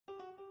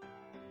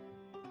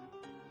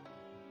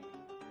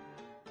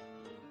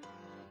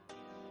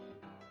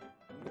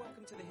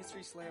Welcome to the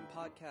History Slam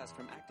podcast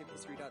from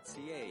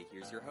ActiveHistory.ca.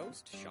 Here's your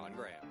host, Sean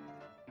Graham.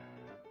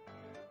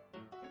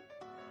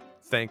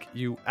 Thank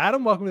you,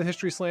 Adam. Welcome to the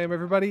History Slam,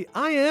 everybody.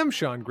 I am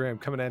Sean Graham,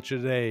 coming at you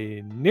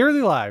today,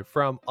 nearly live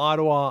from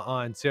Ottawa,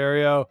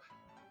 Ontario.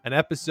 An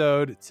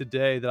episode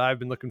today that I've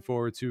been looking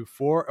forward to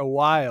for a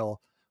while.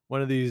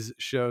 One of these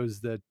shows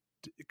that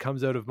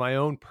comes out of my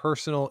own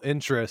personal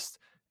interest,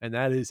 and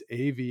that is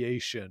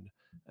aviation.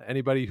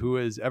 Anybody who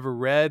has ever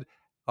read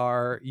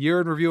our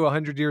year in review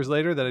 100 years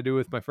later that I do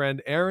with my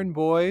friend Aaron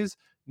Boys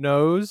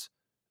knows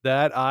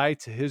that I,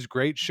 to his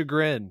great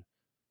chagrin,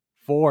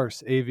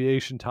 force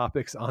aviation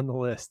topics on the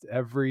list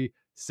every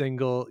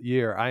single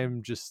year. I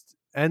am just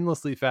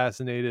endlessly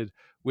fascinated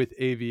with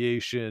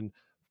aviation,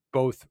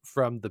 both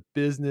from the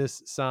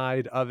business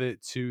side of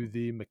it to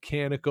the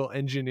mechanical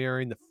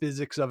engineering, the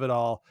physics of it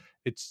all.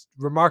 It's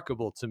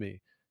remarkable to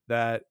me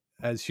that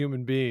as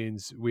human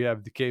beings, we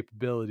have the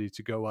capability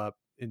to go up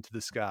into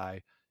the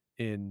sky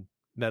in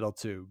metal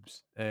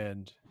tubes,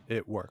 and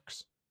it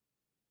works.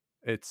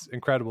 It's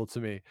incredible to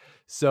me.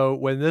 So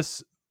when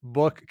this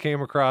book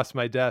came across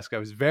my desk, I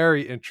was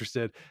very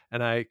interested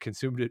and I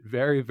consumed it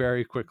very,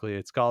 very quickly.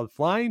 It's called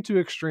Flying to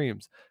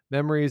Extremes,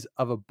 Memories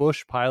of a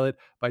Bush Pilot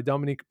by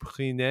Dominique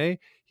Prinet.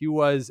 He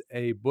was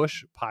a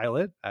bush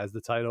pilot, as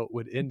the title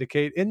would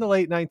indicate, in the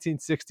late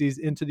 1960s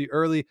into the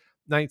early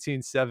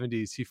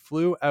 1970s. He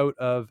flew out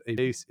of a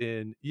base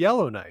in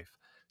Yellowknife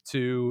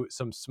to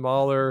some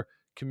smaller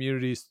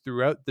communities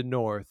throughout the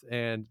North,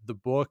 and the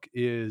book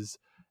is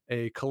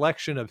a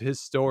collection of his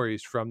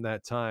stories from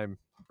that time.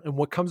 And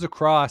what comes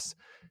across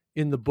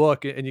in the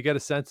book, and you get a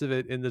sense of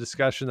it in the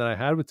discussion that I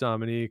had with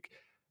Dominique,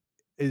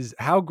 is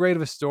how great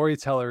of a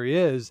storyteller he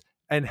is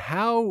and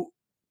how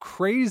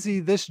crazy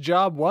this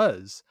job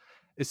was,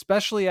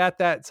 especially at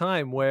that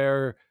time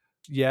where,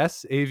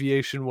 yes,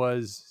 aviation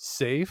was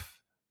safe,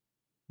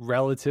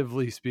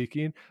 relatively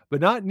speaking,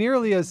 but not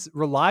nearly as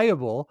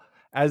reliable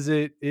as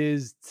it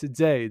is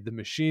today. The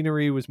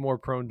machinery was more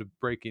prone to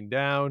breaking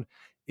down.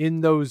 In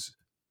those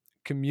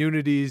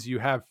communities, you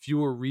have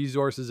fewer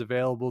resources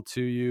available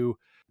to you.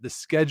 The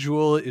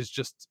schedule is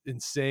just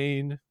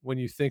insane when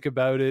you think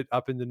about it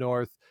up in the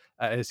North.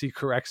 As he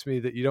corrects me,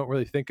 that you don't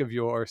really think of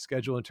your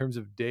schedule in terms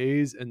of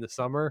days in the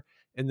summer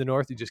in the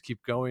North. You just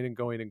keep going and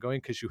going and going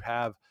because you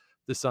have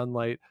the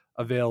sunlight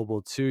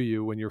available to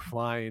you when you're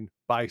flying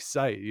by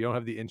sight. You don't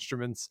have the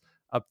instruments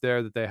up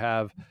there that they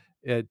have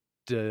at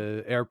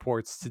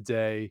airports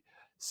today.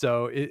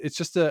 So it's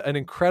just an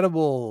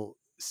incredible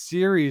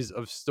series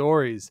of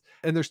stories.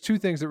 And there's two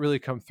things that really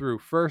come through.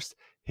 First,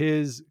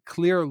 his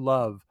clear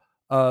love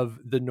of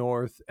the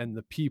North and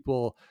the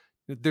people.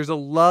 There's a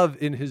love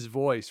in his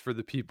voice for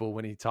the people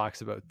when he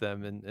talks about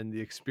them and the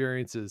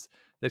experiences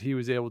that he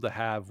was able to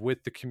have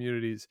with the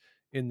communities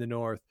in the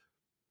North.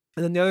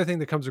 And then the other thing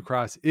that comes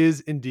across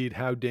is indeed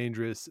how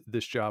dangerous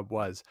this job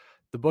was.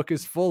 The book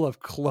is full of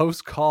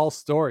close call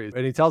stories,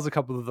 and he tells a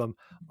couple of them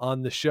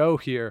on the show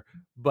here,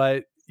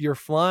 but you're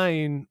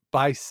flying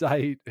by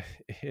sight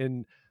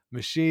in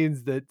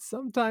machines that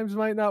sometimes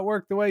might not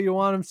work the way you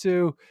want them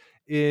to,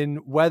 in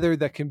weather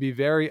that can be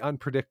very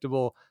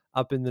unpredictable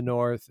up in the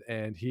North.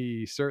 And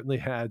he certainly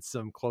had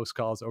some close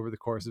calls over the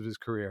course of his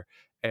career.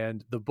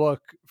 And the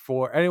book,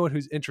 for anyone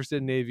who's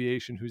interested in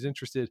aviation, who's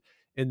interested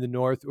in the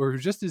North, or who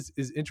just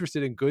is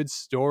interested in good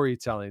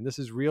storytelling. This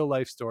is real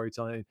life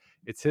storytelling.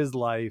 It's his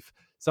life.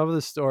 Some of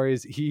the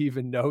stories he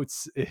even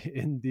notes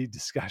in the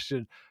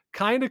discussion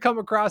kind of come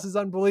across as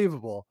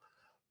unbelievable,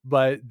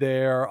 but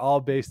they're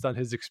all based on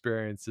his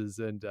experiences.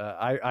 And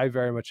I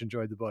very much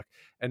enjoyed the book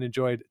and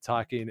enjoyed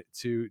talking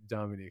to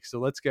Dominique. So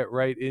let's get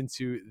right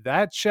into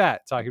that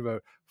chat, talking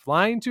about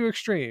Flying to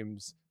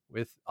Extremes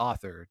with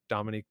author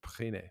Dominique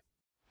Prinet.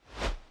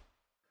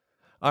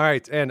 All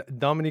right, and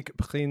Dominique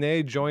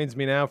Prinet joins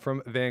me now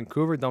from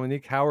Vancouver.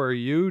 Dominique, how are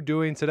you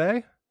doing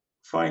today?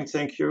 Fine,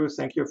 thank you.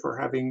 Thank you for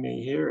having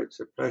me here.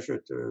 It's a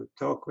pleasure to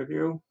talk with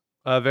you.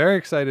 Very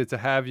excited to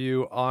have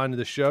you on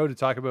the show to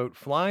talk about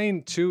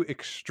Flying to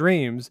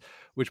Extremes,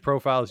 which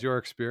profiles your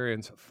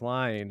experience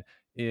flying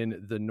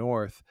in the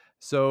North.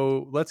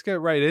 So let's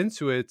get right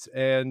into it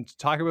and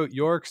talk about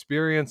your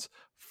experience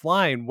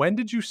flying. When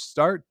did you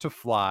start to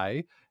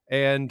fly,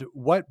 and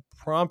what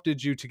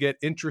prompted you to get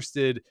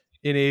interested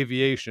in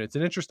aviation? It's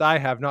an interest I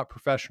have, not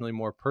professionally,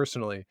 more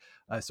personally.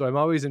 So I'm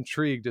always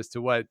intrigued as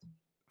to what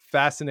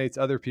fascinates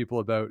other people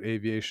about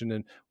aviation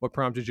and what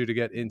prompted you to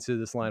get into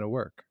this line of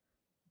work.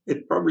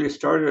 It probably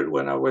started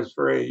when I was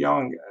very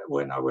young.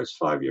 When I was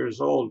 5 years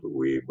old,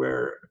 we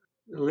were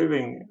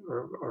living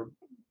or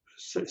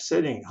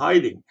sitting,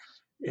 hiding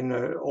in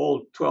an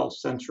old 12th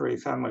century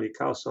family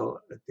castle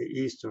at the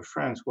east of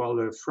France while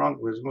the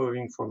front was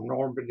moving from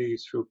Normandy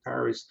through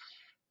Paris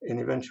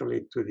and eventually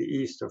to the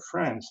east of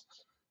France.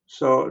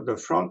 So the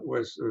front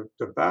was,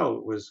 the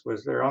battle was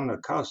there on the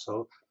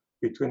castle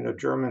between the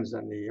Germans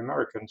and the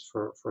Americans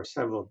for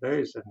several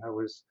days. And I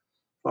was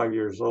 5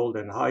 years old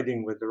and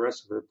hiding with the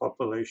rest of the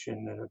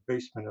population in a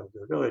basement of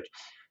the village.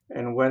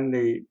 And when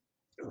the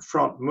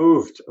front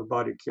moved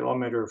about a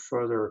kilometer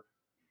further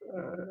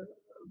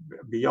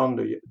beyond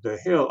the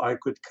hill, I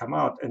could come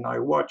out and I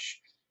watched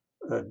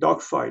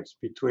dogfights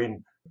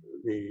between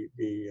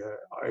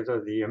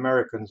either the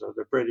Americans or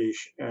the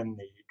British and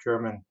the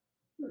German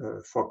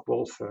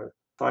Focke-Wulf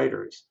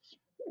fighters.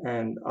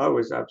 And I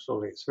was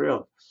absolutely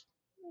thrilled.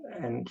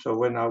 And so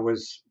when I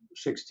was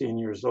 16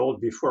 years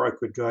old, before I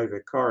could drive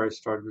a car, I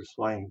started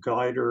flying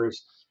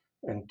gliders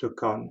and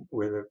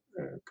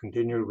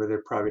continued with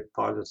a private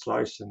pilot's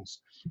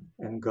license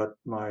and got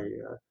my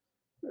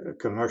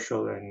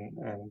commercial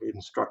and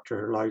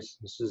instructor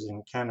licenses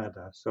in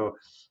Canada. So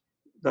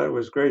that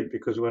was great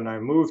because when I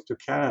moved to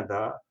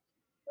Canada,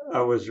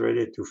 I was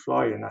ready to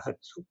fly and I had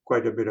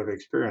quite a bit of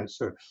experience.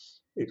 So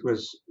it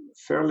was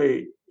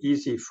fairly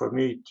easy for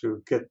me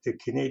to get the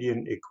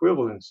Canadian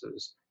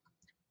equivalences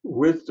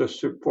with the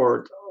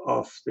support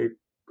of the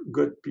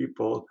good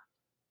people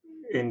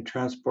in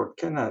Transport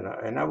Canada.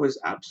 And I was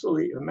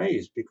absolutely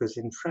amazed because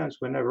in France,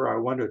 whenever I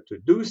wanted to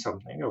do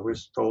something, I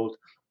was told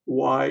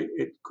why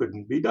it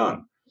couldn't be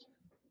done.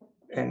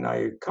 And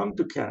I come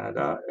to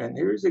Canada, and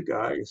here's a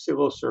guy, a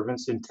civil servant,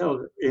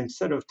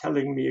 instead of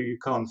telling me you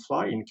can't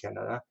fly in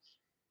Canada,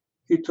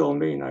 he told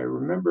me, and I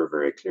remember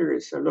very clearly,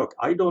 he said, look,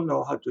 I don't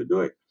know how to do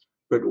it,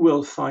 but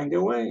we'll find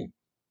a way.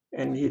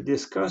 And he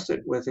discussed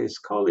it with his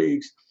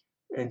colleagues,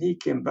 and he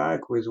came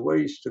back with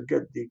ways to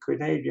get the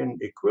Canadian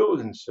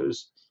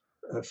equivalences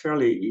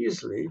fairly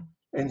easily,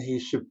 and he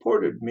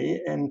supported me.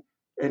 And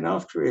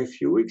after a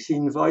few weeks, he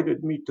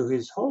invited me to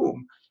his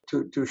home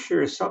to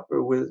share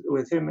supper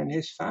with him and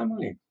his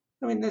family.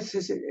 I mean, this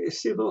is a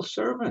civil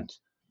servant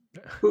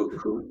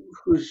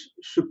who's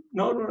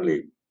not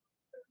only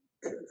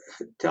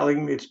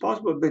telling me it's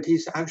possible, but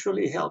he's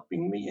actually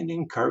helping me and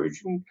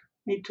encouraging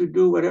me to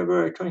do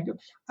whatever I try to do.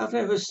 I've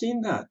never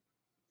seen that.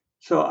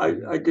 So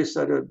I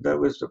decided that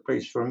was the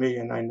place for me,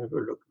 and I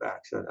never looked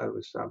back. So that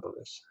was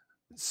fabulous.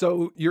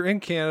 So you're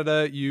in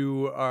Canada,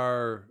 you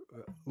are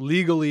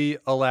legally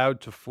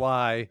allowed to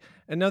fly.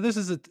 And now this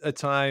is a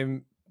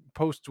time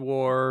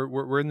post-war,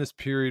 we're in this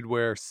period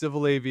where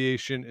civil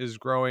aviation is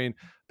growing,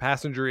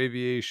 passenger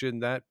aviation,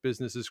 that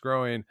business is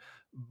growing.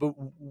 But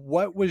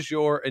what was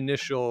your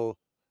initial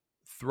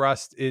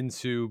thrust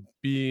into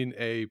being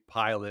a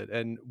pilot,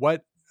 and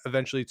what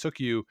eventually took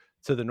you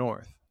to the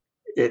North?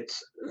 It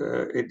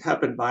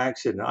happened by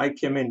accident. I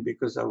came in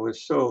because I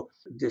was so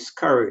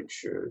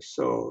discouraged,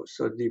 so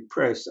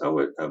depressed. I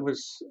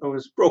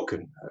was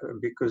broken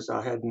because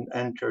I hadn't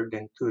entered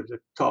into the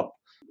top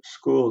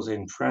schools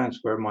in France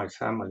where my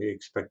family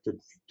expected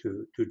me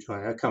to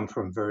join. I come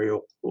from very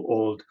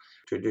old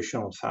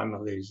traditional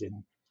families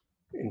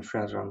in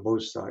France on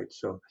both sides,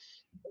 so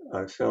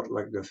I felt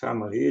like the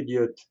family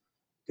idiot,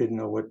 didn't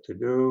know what to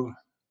do,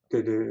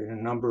 did a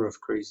number of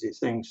crazy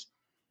things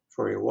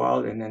for a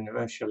while, and then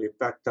eventually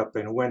packed up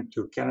and went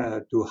to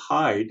Canada to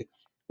hide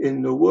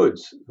in the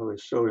woods. I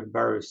was so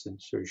embarrassed and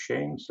so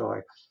ashamed, so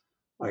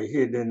I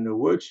hid in the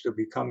woods to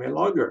become a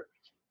logger.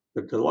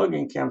 But the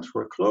logging camps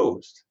were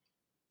closed,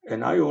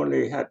 and I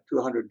only had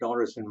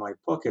 $200 in my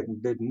pocket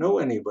and didn't know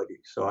anybody,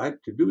 so I had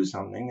to do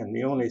something, and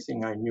the only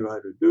thing I knew how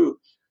to do,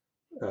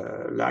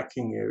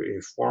 lacking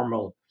a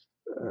formal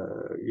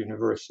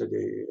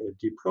university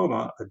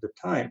diploma at the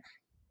time,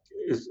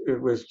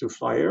 it was to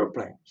fly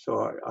airplanes.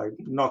 So I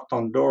knocked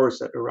on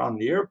doors around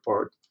the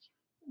airport,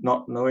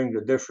 not knowing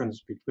the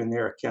difference between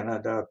Air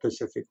Canada,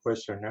 Pacific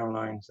Western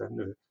Airlines, and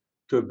the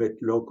two-bit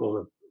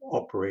local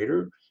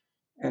operator.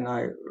 And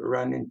I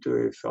ran into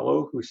a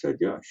fellow who said,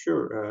 yeah,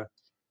 sure,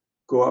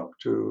 go up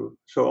to,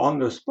 so on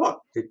the spot,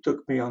 they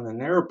took me on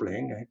an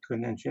airplane, a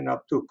twin engine,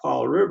 up to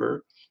Powell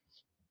River.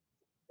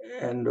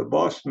 And the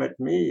boss met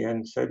me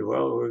and said,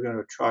 well, we're going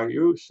to try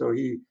you. So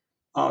he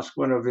asked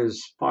one of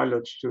his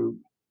pilots to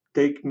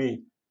take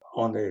me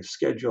on a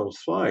scheduled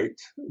flight,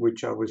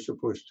 which I was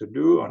supposed to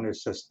do on a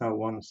Cessna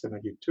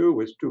 172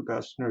 with two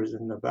passengers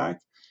in the back.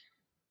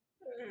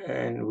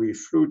 And we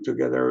flew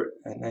together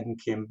and then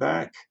came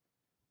back.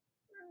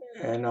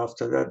 And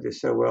after that, they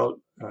said, well,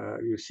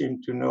 you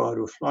seem to know how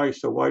to fly,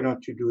 so why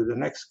don't you do the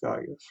next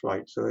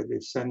flight? So they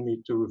sent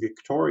me to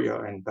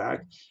Victoria and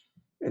back,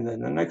 and then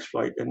the next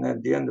flight. And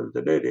at the end of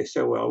the day, they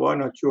said, well, why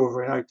don't you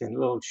overnight in a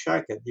little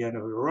shack at the end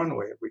of the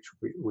runway, which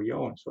we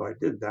own. So I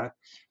did that.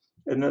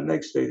 And the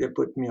next day, they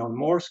put me on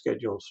more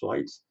scheduled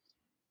flights.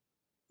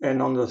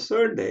 And on the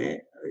third day,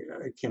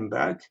 I came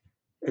back,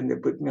 and they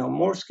put me on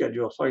more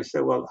scheduled flights. I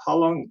said, well, how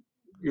long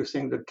do you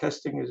think the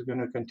testing is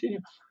going to continue?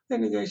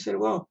 Then the guy said,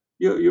 well,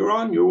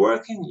 you're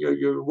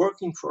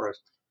working for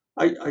us.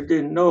 I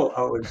didn't know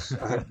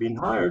I had been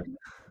hired,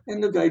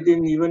 and the guy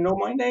didn't even know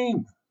my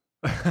name.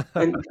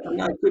 and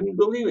I couldn't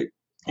believe it.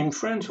 In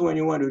France, when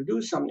you want to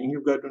do something,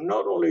 you've got to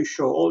not only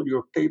show all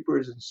your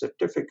papers and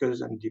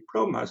certificates and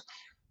diplomas,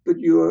 but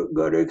you've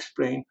got to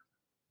explain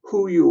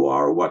who you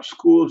are, what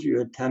schools you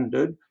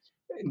attended,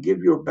 give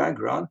your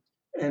background,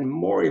 and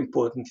more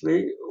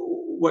importantly,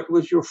 what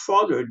was your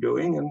father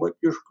doing and what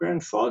your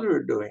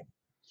grandfather doing.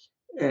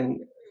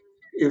 And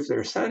if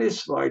they're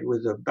satisfied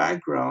with the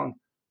background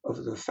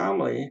of the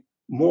family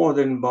more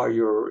than by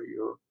your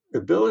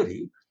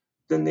ability,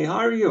 then they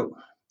hire you.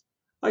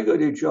 I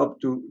got a job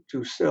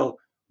to sell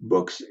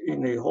books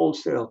in a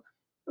wholesale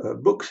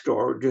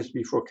bookstore just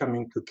before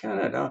coming to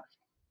Canada.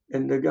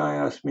 And the guy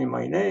asked me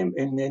my name,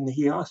 and then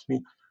he asked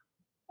me,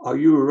 "Are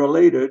you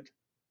related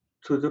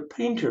to the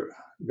painter?"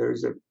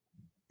 There's a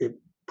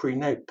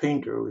Prenet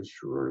painter who's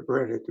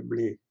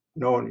relatively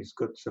known. He's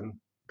got some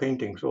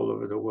paintings all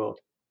over the world,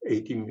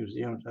 80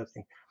 museums, I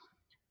think.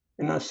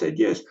 And I said,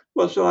 yes.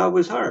 Well, so I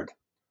was hired,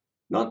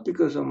 not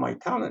because of my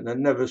talent. I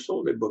never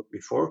sold a book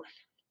before,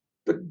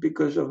 but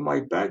because of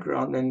my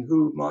background and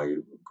who my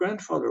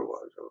grandfather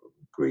was, or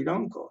great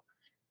uncle.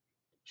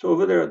 So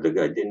over there, the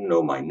guy didn't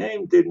know my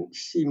name, didn't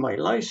see my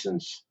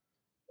license,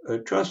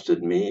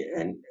 trusted me,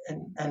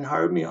 and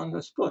hired me on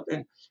the spot.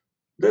 And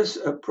this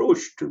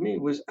approach to me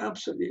was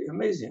absolutely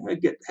amazing. I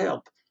get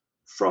help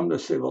from the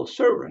civil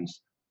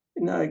servants,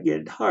 and I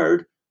get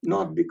hired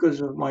not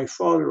because of my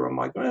father or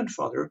my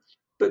grandfather,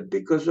 but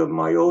because of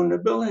my own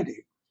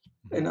ability.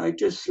 And I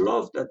just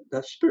loved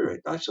that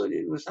spirit. I thought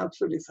it was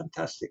absolutely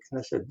fantastic. And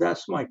I said,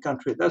 that's my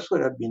country. That's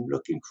what I've been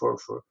looking for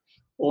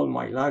all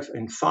my life.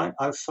 And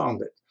I've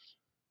found it.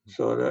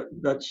 So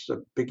that's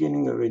the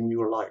beginning of a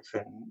new life.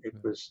 And it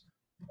was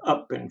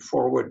up and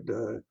forward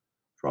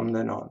from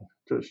then on.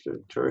 It was a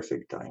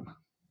terrific time.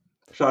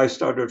 So I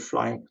started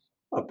flying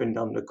up and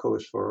down the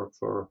coast for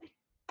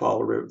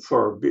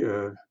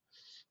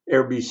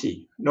Air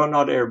BC. No,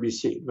 not Air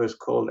BC. It was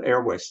called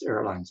Air West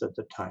Airlines at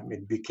the time.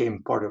 It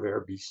became part of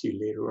Air BC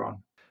later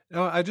on.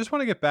 Now, I just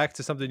want to get back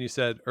to something you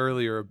said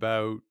earlier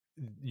about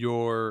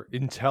your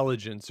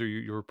intelligence or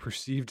your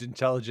perceived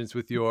intelligence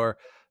with your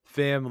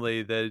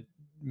family, that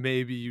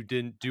maybe you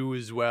didn't do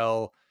as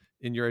well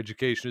in your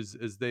education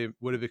as they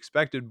would have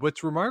expected.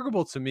 What's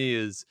remarkable to me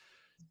is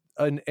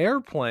an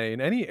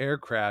airplane, any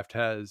aircraft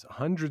has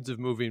hundreds of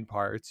moving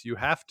parts. You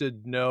have to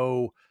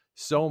know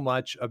so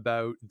much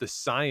about the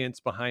science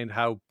behind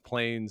how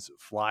planes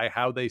fly,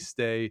 how they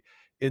stay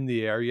in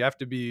the air. You have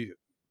to be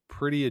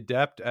pretty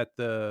adept at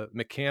the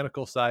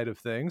mechanical side of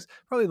things,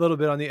 probably a little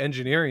bit on the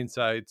engineering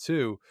side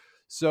too.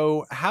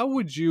 So how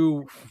would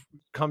you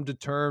come to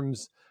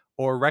terms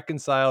or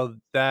reconcile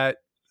that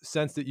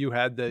sense that you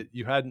had that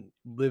you hadn't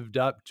lived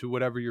up to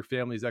whatever your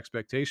family's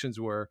expectations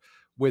were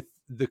with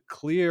the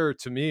clear,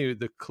 to me,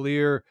 the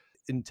clear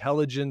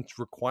intelligence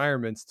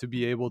requirements to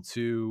be able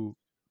to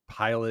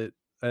pilot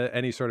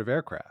any sort of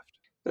aircraft?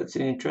 That's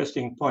an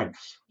interesting point.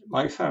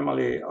 My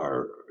family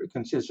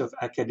consists of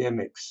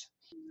academics.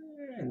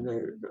 And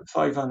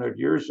 500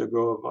 years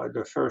ago,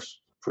 the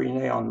first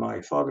Prenet on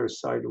my father's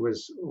side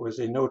was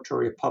a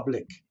notary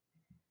public.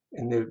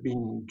 And they've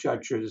been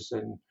judges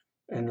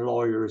and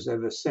lawyers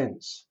ever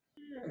since.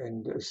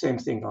 And the same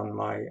thing on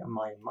my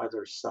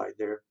mother's side.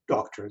 They're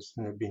doctors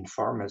and they've been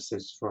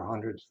pharmacists for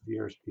hundreds of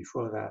years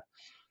before that.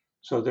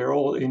 So they're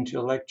all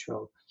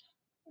intellectual.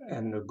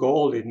 And the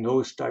goal in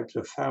those types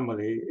of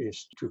family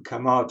is to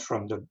come out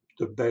from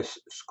the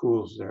best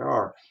schools there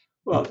are.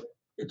 Well,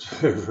 it's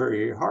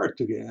very hard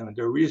to get in. And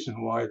the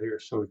reason why they're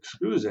so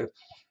exclusive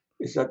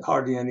is that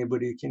hardly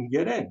anybody can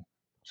get in.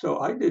 So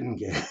I didn't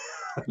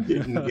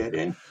get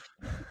in.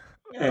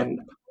 And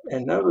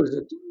that was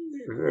a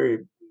very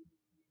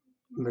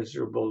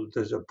miserable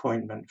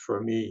disappointment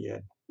for me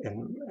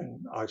and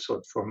I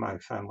thought for my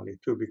family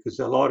too, because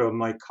a lot of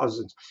my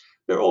cousins,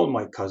 they're all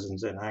my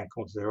cousins and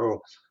uncles, they're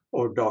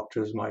all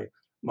doctors.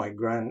 My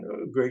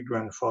great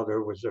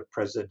grandfather was the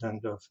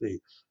president of the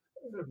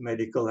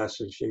Medical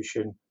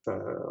Association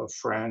of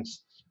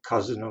France.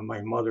 Cousin of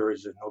my mother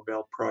is a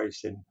Nobel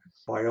Prize in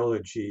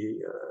biology.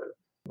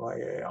 My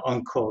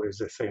uncle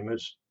is a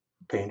famous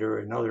painter.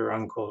 Another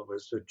uncle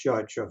was the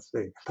judge of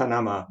the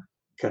Panama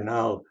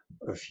Canal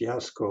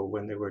fiasco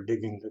when they were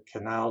digging the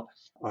canal.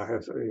 I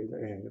have a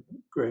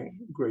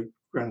great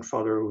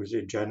grandfather who was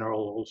a general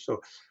also.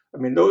 I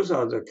mean, those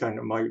are the kind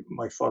of,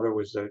 my father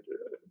was the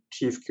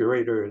chief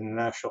curator in the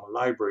National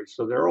Library,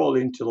 so they're all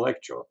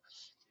intellectual.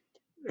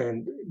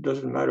 And it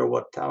doesn't matter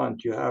what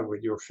talent you have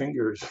with your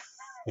fingers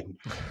and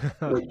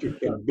what you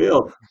can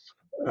build.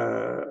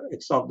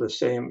 It's not the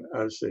same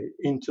as the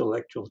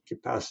intellectual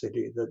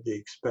capacity that they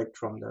expect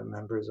from the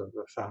members of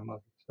the family.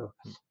 So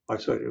I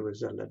thought it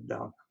was a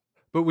letdown.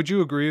 But would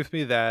you agree with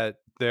me that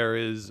there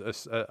is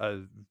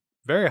a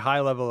very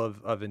high level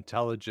of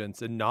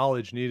intelligence and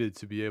knowledge needed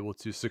to be able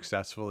to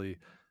successfully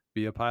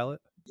be a pilot?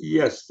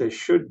 Yes, there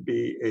should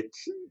be.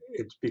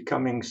 It's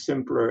becoming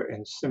simpler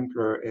and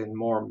simpler and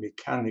more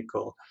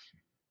mechanical.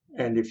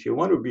 And if you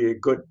want to be a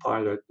good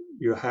pilot,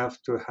 you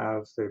have to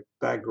have the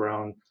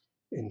background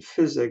in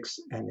physics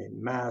and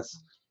in math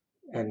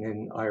and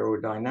in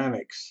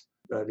aerodynamics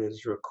that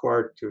is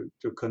required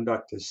to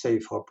conduct a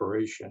safe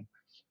operation.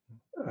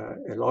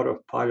 A lot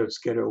of pilots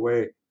get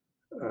away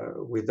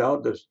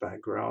without this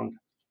background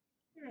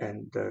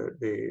and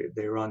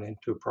they run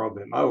into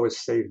problem. I was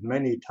saved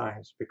many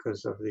times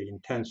because of the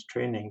intense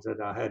training that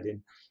I had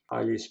in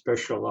highly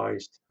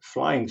specialized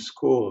flying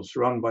schools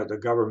run by the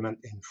government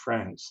in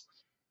France.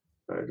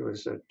 It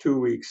was 2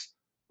 weeks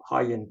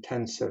high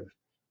intensive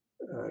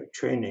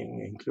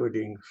training,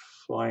 including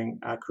flying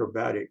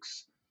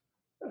acrobatics,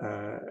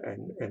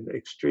 and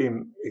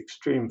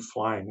extreme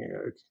flying,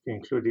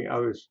 including I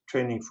was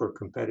training for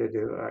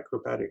competitive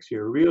acrobatics.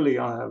 You really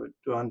have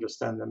to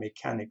understand the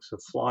mechanics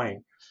of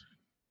flying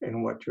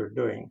and what you're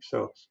doing.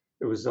 So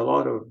there was a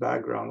lot of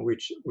background,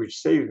 which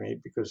saved me,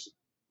 because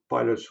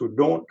pilots who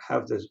don't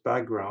have this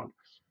background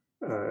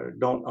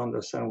don't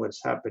understand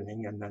what's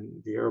happening, and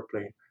then the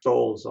airplane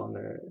stalls on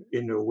the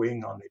in the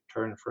wing on a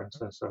turn, for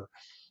instance,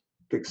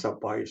 picks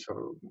up ice,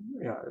 or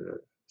yeah.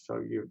 So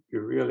you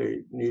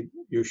really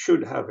you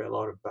should have a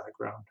lot of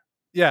background.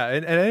 Yeah,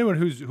 and anyone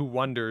who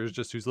wonders,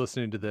 just who's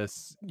listening to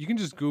this, you can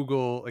just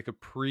Google like a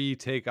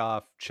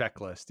pre-takeoff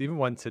checklist, even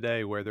one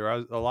today where there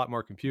are a lot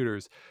more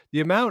computers.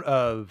 The amount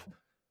of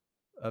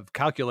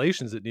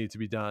calculations that need to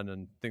be done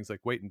and things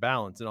like weight and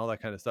balance and all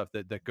that kind of stuff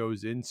that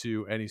goes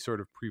into any sort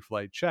of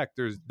pre-flight check.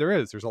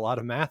 There's a lot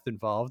of math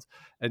involved,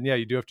 and yeah,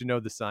 you do have to know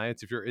the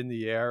science. If you're in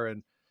the air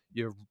and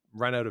you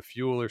run out of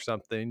fuel or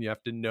something, you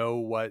have to know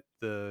what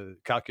the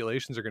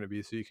calculations are going to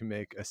be so you can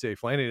make a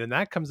safe landing. And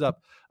that comes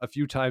up a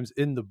few times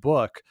in the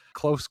book,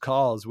 close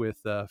calls with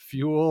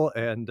fuel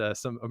and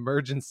some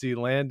emergency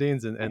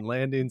landings and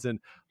landings in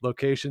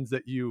locations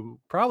that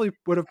you probably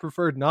would have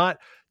preferred not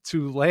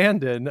to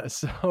land in.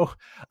 So,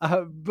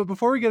 but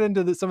before we get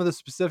into some of the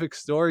specific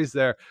stories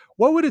there,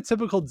 what would a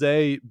typical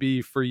day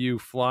be for you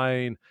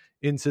flying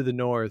into the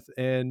North?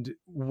 And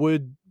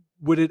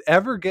would it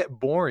ever get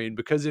boring?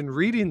 Because in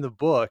reading the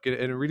book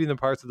and reading the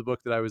parts of the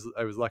book that I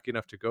was lucky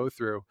enough to go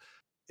through,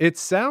 it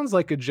sounds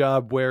like a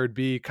job where it'd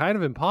be kind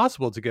of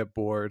impossible to get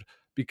bored,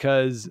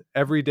 because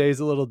every day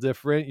is a little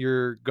different.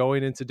 You're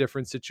going into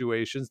different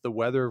situations. The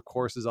weather, of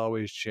course, is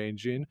always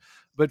changing.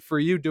 But for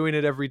you doing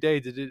it every day,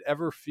 did it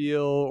ever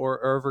feel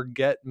or ever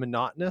get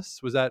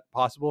monotonous? Was that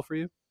possible for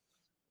you?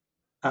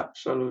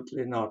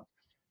 Absolutely not.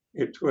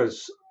 It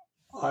was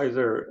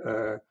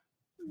either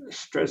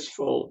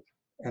stressful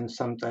and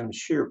sometimes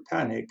sheer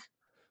panic,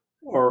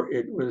 or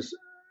it was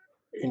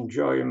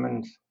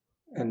enjoyment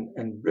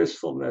and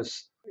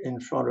blissfulness in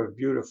front of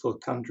beautiful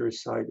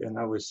countryside. And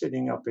I was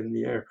sitting up in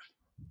the air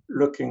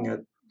looking at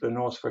the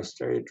Northwest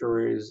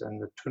Territories and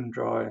the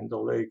tundra and the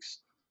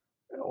lakes,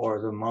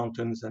 or the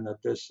mountains in the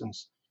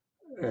distance,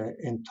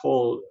 in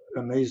total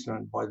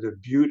amazement by the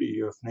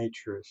beauty of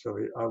nature. So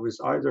I was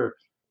either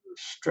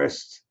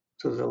stressed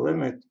to the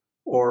limit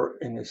or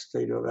in a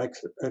state of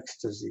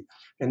ecstasy.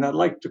 And I'd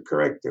like to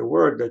correct the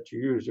word that you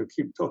use. You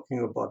keep talking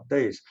about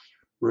days.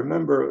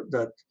 Remember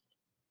that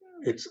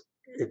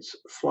it's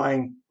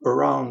flying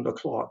around the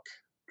clock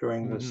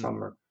during the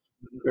summer.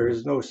 There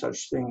is no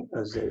such thing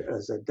as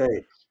a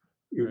day.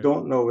 You Right.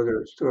 don't know whether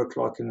it's 2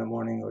 o'clock in the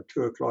morning or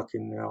 2 o'clock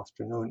in the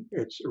afternoon.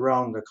 It's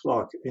around the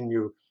clock, and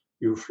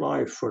you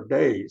fly for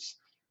days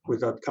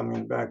without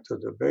coming back to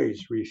the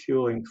base,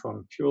 refueling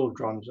from fuel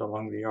drums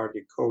along the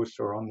Arctic coast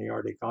or on the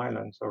Arctic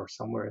islands or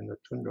somewhere in the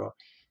tundra.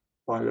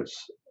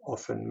 Pilots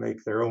often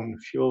make their own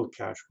fuel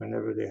cache.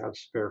 Whenever they have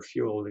spare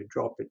fuel, they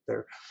drop it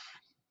there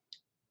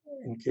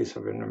in case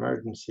of an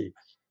emergency.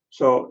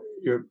 So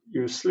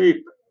you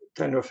sleep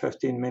 10 or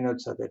 15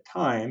 minutes at a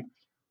time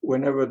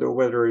whenever the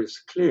weather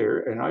is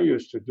clear. And I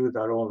used to do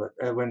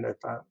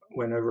that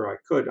whenever I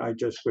could. I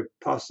just would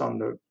pass on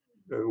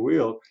the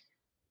wheel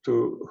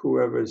to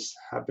whoever's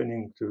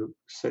happening to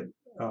sit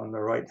on the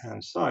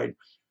right-hand side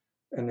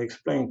and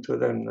explain to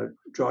them that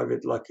drive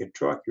it like a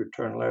truck. You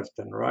turn left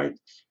and right.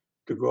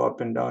 To go up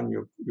and down,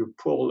 you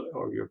pull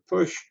or you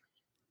push,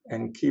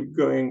 and keep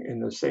going in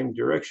the same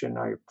direction.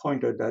 I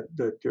pointed at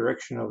the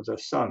direction of the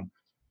sun,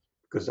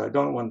 because I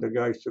don't want the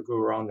guys to go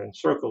around in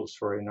circles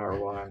for an hour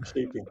while I'm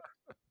sleeping.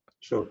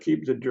 So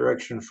keep the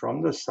direction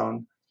from the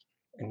sun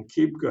and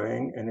keep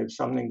going. And if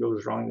something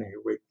goes wrong, then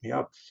you wake me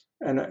up.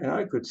 And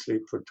I could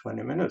sleep for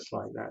 20 minutes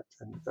like that.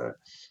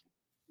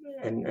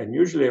 And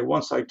usually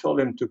once I told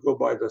him to go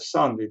by the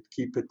sun, they'd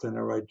keep it in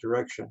the right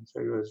direction. So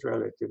it was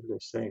relatively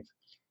safe.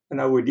 And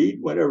I would eat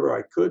whatever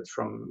I could,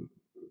 from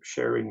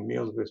sharing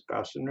meals with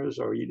passengers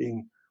or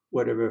eating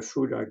whatever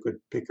food I could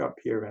pick up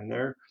here and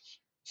there.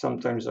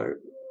 Sometimes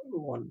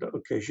one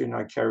occasion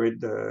I carried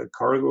the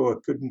cargo I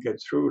couldn't get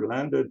through,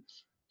 landed,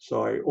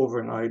 so I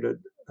overnighted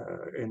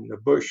in the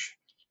bush,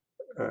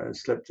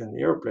 slept in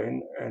the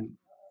airplane. And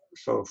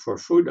so for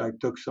food, I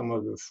took some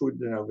of the food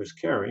that I was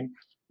carrying.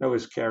 I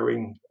was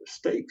carrying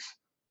steaks,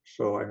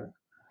 so I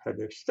had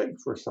a steak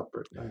for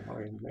supper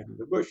in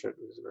the bush. It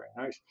was very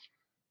nice.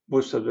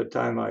 Most of the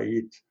time I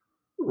eat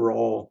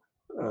raw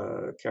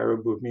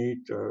caribou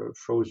meat,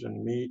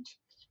 frozen meat,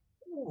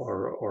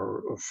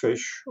 or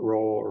fish,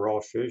 raw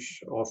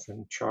fish,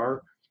 often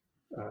char,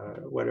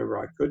 whatever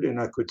I could. And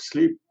I could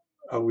sleep.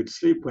 I would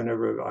sleep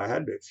whenever I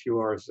had a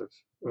few hours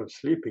of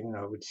sleeping, and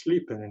I would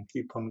sleep and then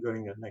keep on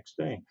going the next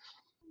day.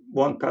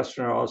 One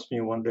passenger asked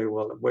me one day,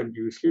 "Well, when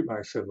do you sleep?"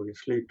 I said, "Well, you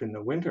sleep in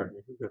the winter.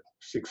 You get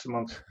 6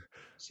 months,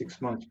 6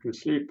 months to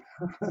sleep."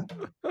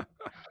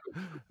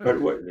 But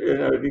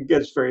it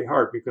gets very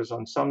hard, because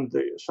on some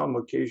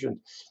occasions,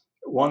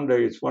 one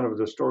day, it's one of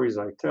the stories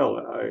I tell.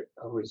 I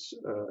was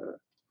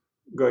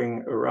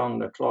going around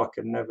the clock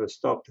and never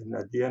stopped, and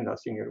at the end, I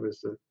think it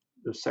was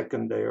the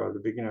second day or the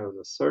beginning of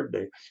the third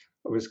day,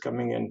 I was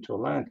coming into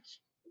land,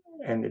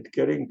 and it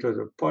getting to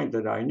the point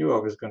that I knew I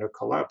was going to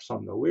collapse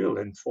on the wheel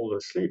and fall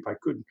asleep. I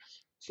couldn't.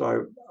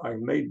 So I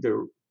made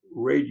the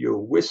radio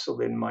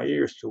whistle in my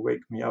ears to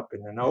wake me up,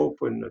 and then I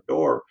opened the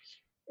door,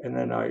 and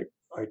then I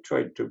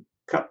tried to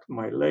cut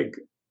my leg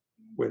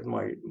with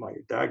my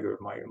dagger,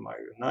 my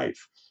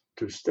knife,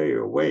 to stay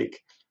awake.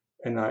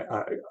 And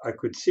I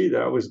could see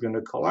that I was going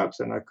to collapse,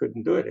 and I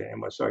couldn't do it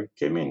anymore. So I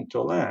came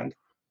into land,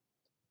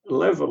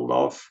 leveled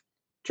off,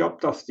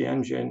 chopped off the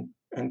engine,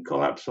 and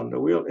collapsed on the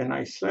wheel, and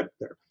I slept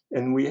there.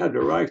 And we had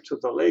arrived to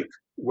the lake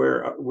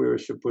where we were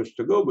supposed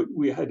to go, but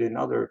we had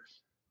another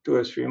 2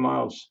 or 3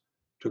 miles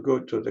to go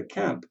to the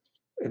camp.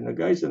 And the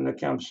guys in the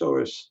camp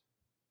saw us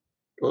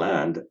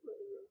land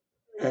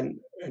and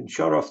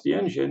shut off the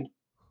engine.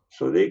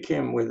 So they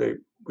came with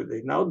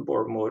an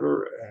outboard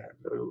motor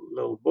and a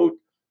little boat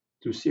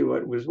to see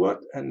what was what,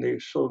 and they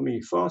saw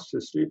me fast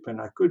asleep, and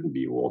I couldn't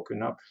be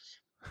woken up.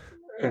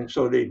 And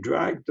so they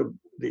dragged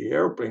the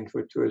airplane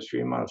for 2 or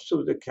 3 miles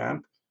to the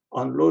camp,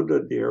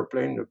 unloaded the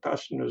airplane, the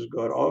passengers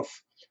got off,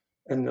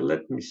 and they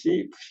let me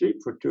sleep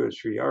for 2 or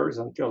 3 hours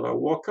until I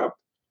woke up.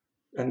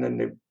 And then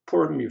they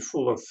poured me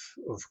full of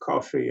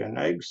coffee and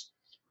eggs,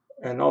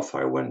 and off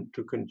I went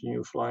to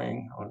continue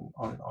flying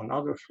on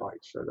other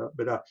flights.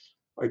 But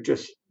I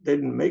just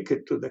didn't make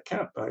it to the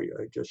camp. I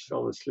just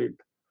fell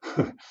asleep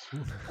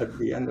at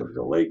the end of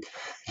the lake.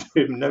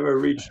 It never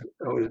reached.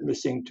 I was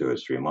missing 2 or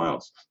 3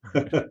 miles.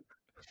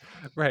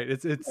 Right.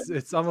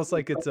 It's almost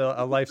like it's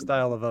a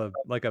lifestyle of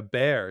a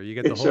bear. You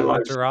get the It's whole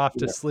winter off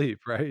to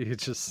sleep, right? You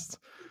just.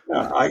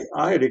 I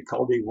had a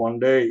colleague one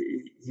day.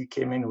 He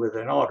came in with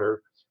an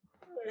otter,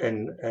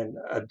 and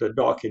at the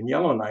dock in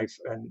Yellowknife,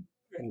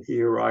 and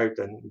he arrived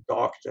and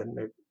docked, and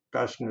the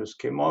passengers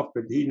came off,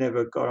 but he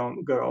never got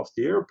off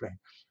the airplane.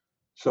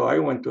 So I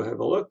went to have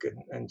a look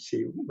and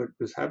see what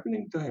was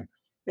happening to him.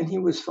 And he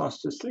was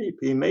fast asleep.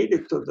 He made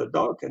it to the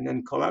dock and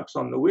then collapsed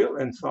on the wheel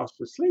and fast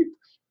asleep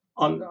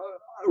on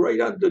right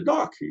at the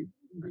dock. He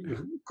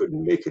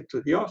couldn't make it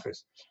to the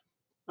office.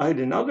 I had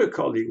another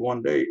colleague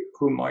one day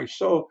whom I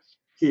saw.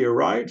 He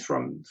arrived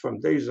from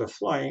days of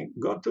flying,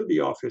 got to the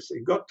office,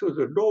 he got to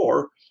the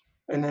door,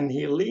 and then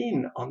he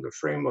leaned on the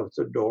frame of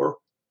the door,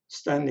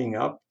 standing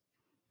up,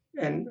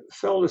 and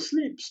fell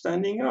asleep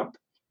standing up.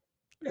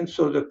 And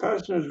so the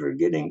passengers were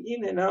getting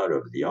in and out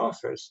of the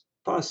office,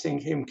 passing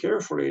him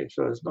carefully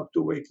so as not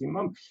to wake him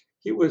up.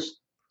 He was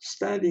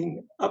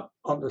standing up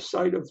on the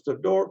side of the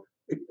door,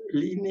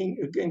 leaning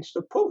against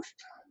the post.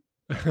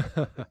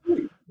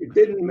 He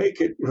didn't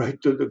make it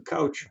right to the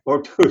couch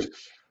or to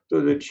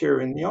the chair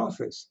in the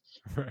office.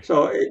 Right.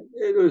 So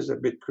it was a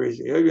bit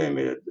crazy. I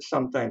mean,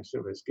 sometimes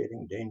it was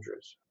getting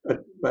dangerous.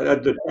 But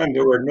at the time,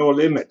 there were no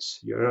limits.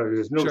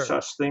 There's no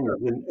such thing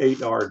as an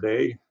 8-hour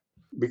day,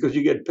 because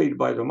you get paid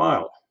by the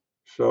mile.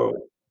 So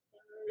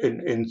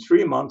in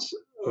 3 months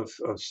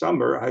of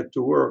summer, I had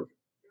to work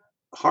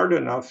hard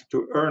enough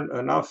to earn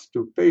enough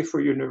to pay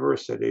for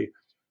university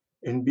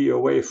and be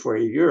away for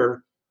a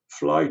year,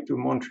 fly to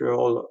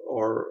Montreal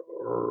or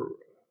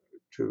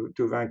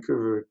to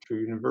Vancouver to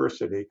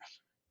university,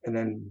 and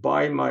then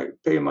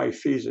pay my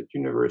fees at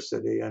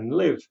university and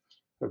live,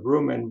 have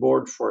room and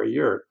board for a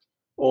year.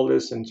 All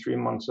this in 3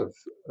 months of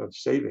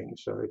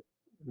savings. So it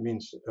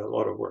means a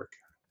lot of work.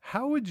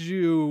 How would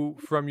you,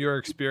 from your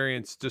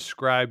experience,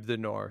 describe the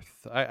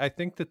North? I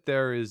think that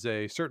there is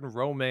a certain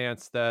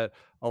romance that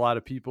a lot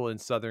of people in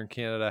Southern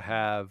Canada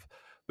have,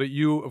 but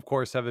you, of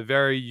course, have a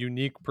very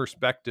unique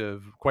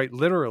perspective, quite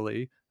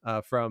literally,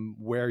 from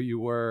where you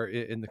were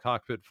in the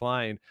cockpit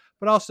flying.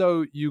 But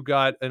also you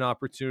got an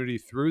opportunity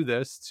through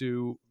this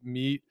to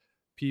meet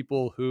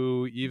people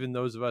who, even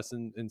those of us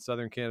in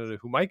Southern Canada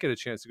who might get a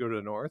chance to go to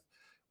the North,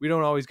 we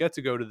don't always get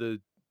to go to the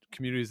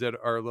communities that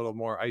are a little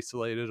more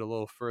isolated, a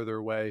little further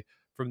away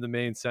from the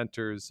main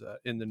centers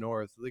in the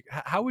North. Like,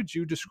 how would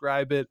you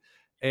describe it?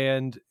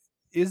 And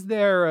is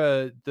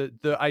there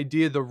the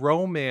idea, the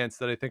romance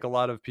that I think a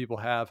lot of people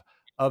have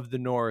of the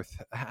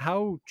North?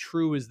 How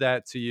true is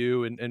that to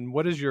you? And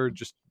what is your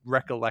just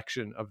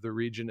recollection of the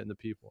region and the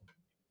people?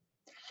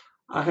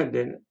 I had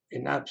an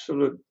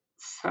absolute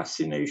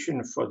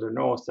fascination for the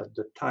North at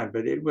the time,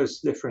 but it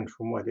was different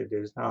from what it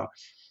is now.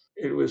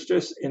 It was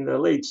just in the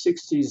late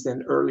 60s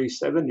and early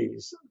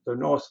 70s, the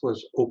North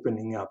was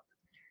opening up.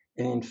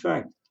 And in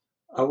fact,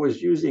 I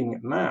was using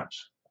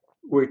maps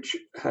which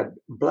had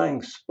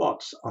blank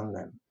spots on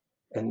them.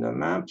 And the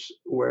maps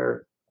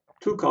were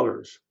 2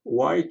 colors,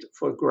 white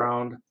for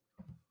ground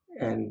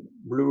and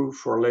blue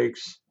for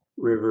lakes,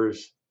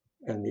 rivers,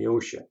 and the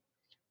ocean.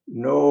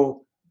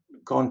 No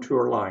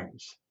contour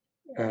lines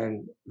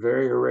and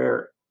very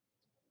rare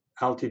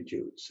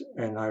altitudes.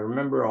 And I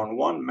remember on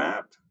one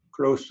map,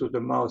 close to the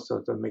mouth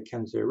of the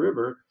Mackenzie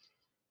River,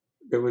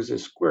 there was a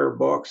square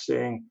box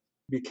saying,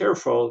 "Be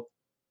careful,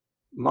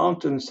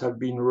 mountains have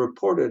been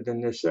reported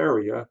in this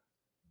area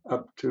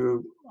up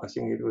to," I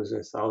think it was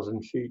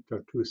 1,000 feet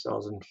or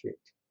 2,000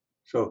 feet.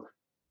 So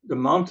the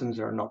mountains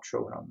are not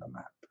shown on the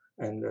map.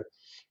 And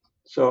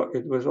so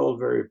it was all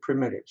very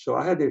primitive. So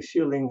I had a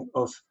feeling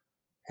of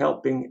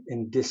helping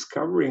in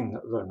discovering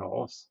the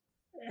North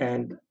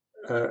And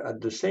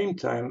at the same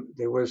time,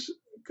 there was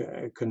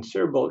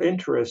considerable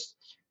interest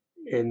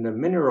in the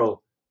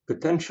mineral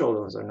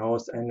potential of the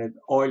North and the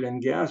oil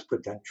and gas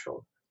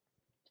potential.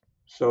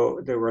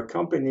 So there were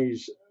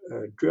companies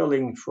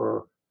drilling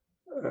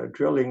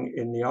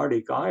in the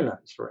Arctic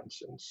Islands, for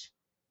instance,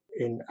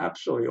 in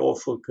absolutely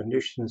awful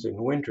conditions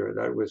in winter.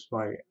 That was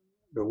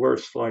the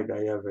worst flight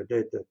I ever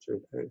did.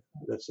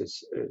 That's a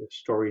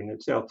story in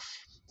itself.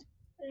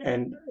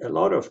 And a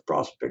lot of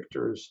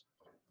prospectors,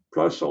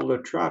 plus all the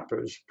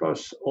trappers,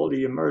 plus all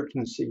the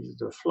emergencies,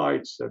 the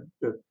flights,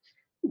 the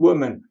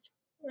women.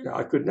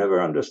 I could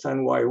never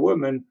understand why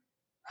women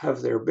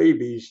have their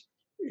babies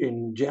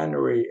in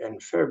January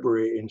and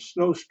February in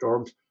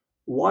snowstorms.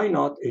 Why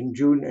not in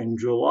June and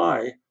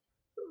July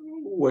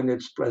when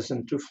it's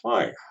pleasant to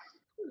fly?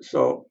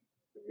 So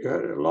you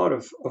had a lot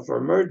of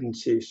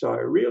emergency. So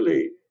I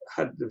really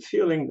had the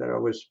feeling that I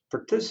was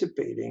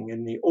participating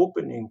in the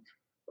opening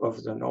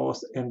of the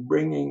North and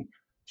bringing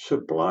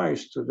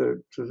supplies to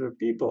the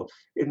people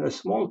in a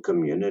small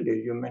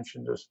community. You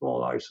mentioned the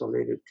small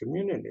isolated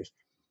communities.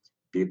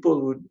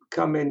 People would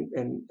come in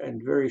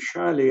and very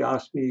shyly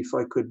ask me if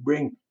I could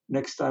bring,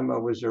 next time I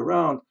was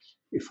around,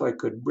 if I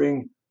could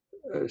bring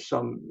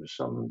some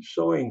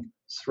sewing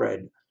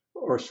thread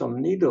or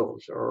some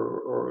needles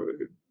or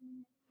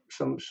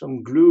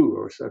some glue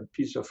or some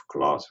piece of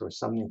cloth or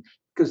something,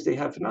 because they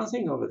have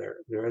nothing over there.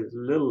 There is a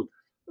little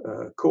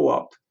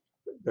co-op,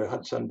 the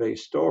Hudson Bay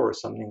store or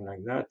something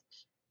like that,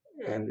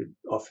 and it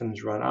often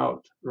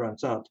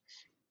runs out.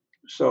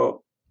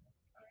 So,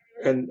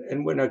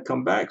 and when I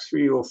come back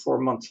 3 or 4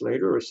 months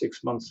later or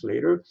 6 months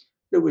later,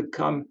 they would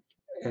come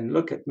and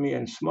look at me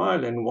and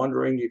smile and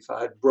wondering if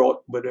I had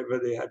brought whatever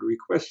they had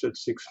requested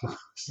 6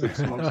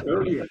 months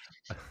earlier.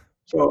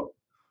 So,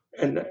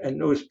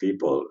 and those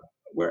people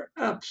were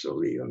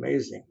absolutely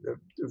amazing. They're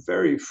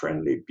very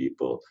friendly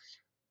people.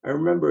 I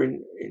remember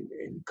in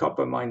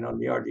Coppermine on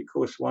the Arctic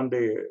coast, one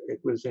day, it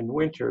was in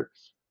winter,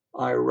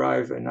 I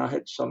arrived and I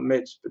had some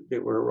mitts, but they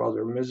were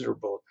rather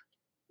miserable.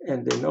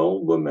 And an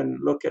old woman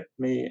looked at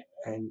me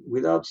and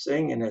without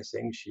saying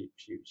anything, she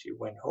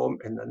went home.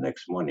 And the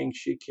next morning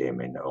she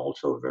came in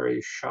also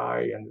very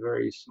shy and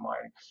very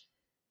smiling.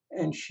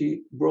 And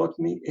she brought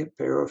me a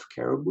pair of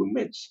caribou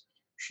mitts.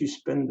 She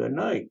spent the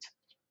night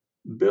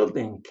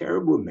building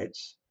caribou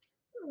mitts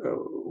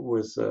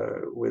with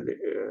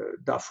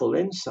duffel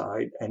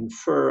inside and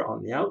fur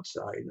on the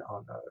outside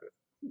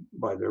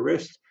by the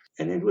wrist.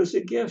 And it was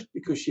a gift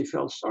because she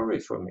felt sorry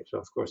for me. So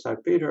of course I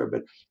paid her.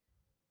 But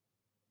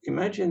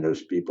imagine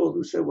those people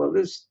who said, "Well,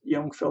 this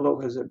young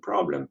fellow has a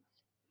problem,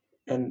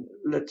 and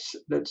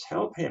let's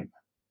help him."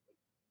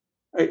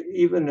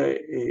 Even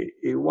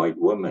a white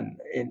woman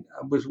I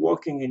was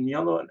walking in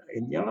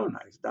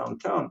Yellowknife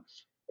downtown,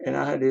 and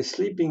I had a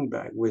sleeping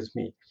bag with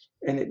me,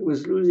 and it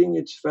was losing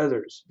its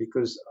feathers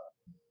because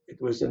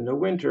it was in the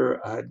winter.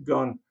 I had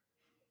gone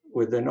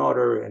with an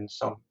otter and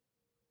some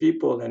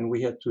people, and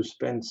we had to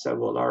spend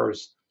several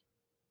hours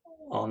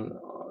on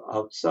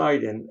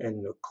outside in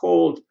the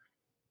cold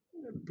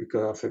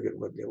because I forget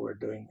what they were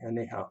doing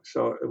anyhow.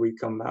 So we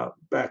come out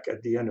back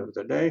at the end of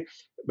the day,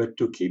 but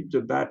to keep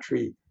the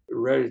battery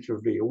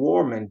relatively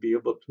warm and be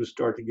able to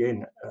start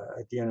again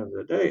at the end of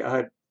the day, I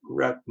had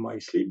wrapped my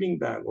sleeping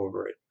bag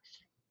over it.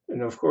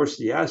 And of course,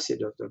 the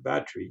acid of the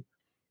battery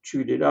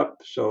chewed it up.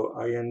 So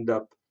I end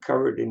up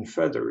covered in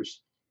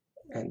feathers.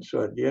 And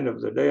so at the end of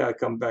the day, I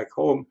come back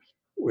home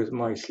with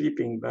my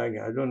sleeping bag.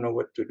 I don't know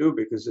what to do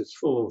because it's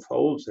full of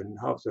holes and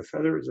half the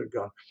feathers are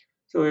gone.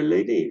 So a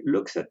lady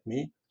looks at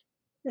me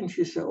and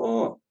she said,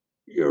 "Oh,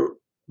 your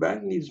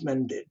bag needs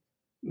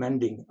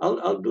mending.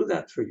 I'll do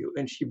that for you."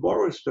 And she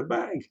borrows the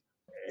bag.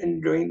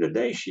 And during the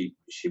day, she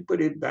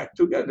put it back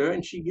together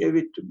and she gave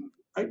it to me.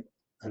 I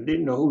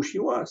didn't know who she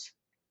was.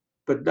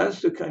 But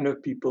that's the kind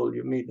of people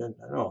you meet in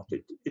the North.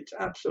 It's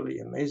absolutely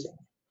amazing.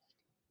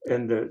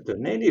 And the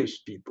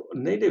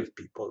native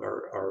people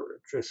are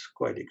just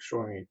quite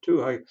extraordinary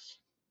too. I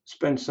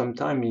spent some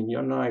time in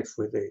Yellowknife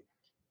with a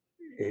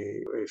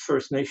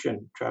First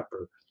Nation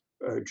trapper,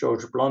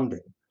 George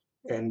Blondin,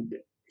 and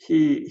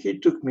he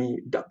took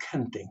me duck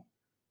hunting,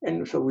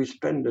 and so we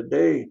spent the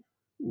day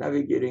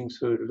navigating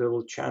through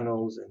little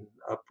channels and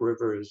up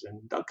rivers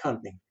and duck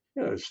hunting.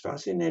 You know, it's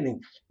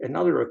fascinating.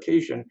 Another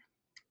occasion,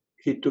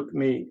 he took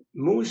me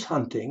moose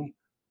hunting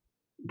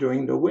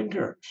during the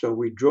winter. So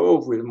we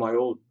drove with my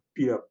old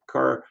beat-up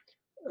car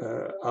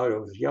out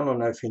of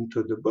Yellowknife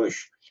into the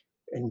bush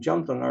and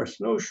jumped on our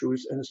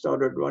snowshoes and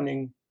started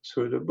running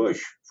through the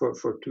bush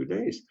for 2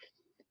 days.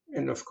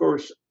 And of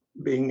course,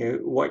 being a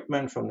white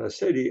man from the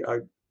city,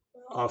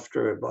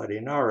 after about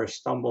an hour, I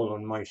stumbled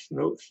on my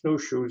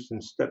snowshoes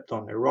and stepped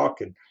on a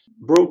rock and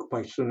broke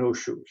my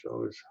snowshoes. I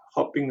was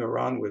hopping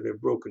around with a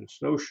broken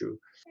snowshoe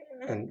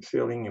and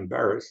feeling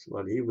embarrassed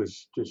while he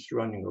was just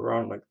running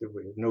around like there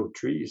were no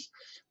trees.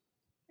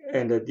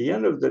 And at the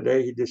end of the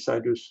day, he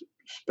decided to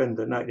spend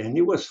the night. And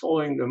he was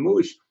following the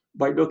moose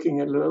by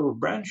looking at little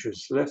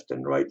branches left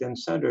and right and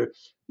center,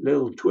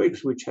 little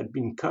twigs which had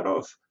been cut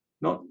off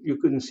not you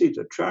couldn't see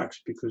the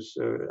tracks because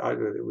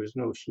either there was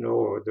no snow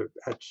or it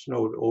had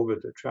snowed over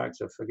the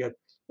tracks, I forget,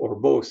 or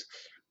both.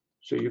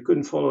 So you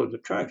couldn't follow the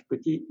tracks. But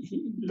he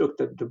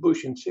looked at the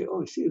bush and said,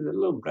 "Oh, see, the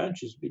little branch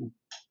has been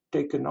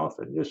taken off,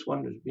 and this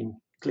one has been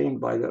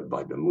cleaned by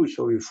the moose."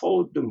 So he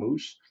followed the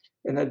moose,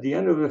 and at the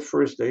end of the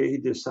first day, he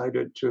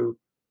decided to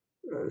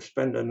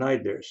spend the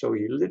night there. So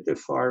he lit the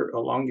fire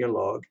along a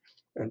log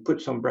and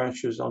put some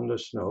branches on the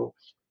snow.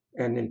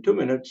 And in 2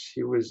 minutes,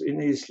 he was in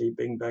his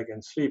sleeping bag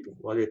and sleeping.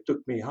 Well, it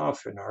took me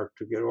half an hour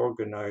to get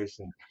organized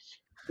and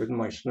with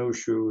my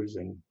snowshoes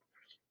and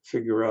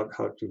figure out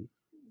how to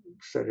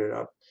set it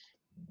up.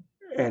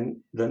 And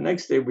the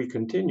next day we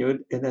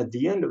continued. And at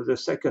the end of the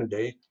second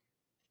day,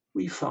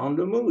 we found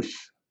a moose.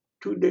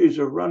 2 days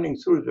of running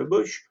through the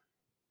bush.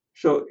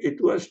 So it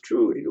was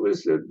true. It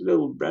was the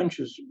little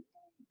branches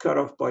cut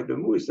off by the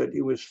moose that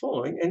he was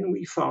following. And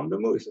we found the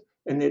moose.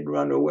 And it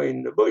ran away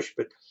in the bush.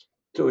 But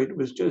so it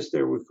was just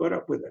there. We caught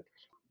up with it.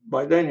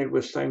 By then it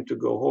was time to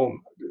go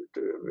home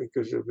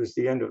because it was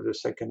the end of the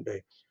second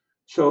day.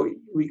 So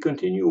we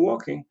continued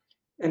walking.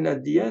 And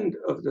at the end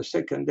of the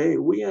second day,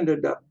 we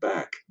ended up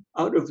back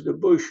out of the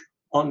bush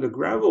on the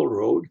gravel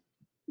road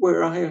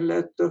where I had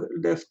left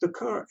the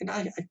car. And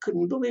I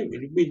couldn't believe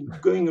it. He'd been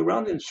going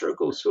around in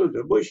circles through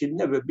the bush. He'd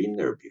never been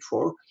there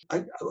before.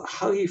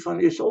 How he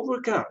found it's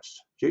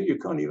overcast. You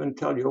can't even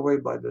tell your way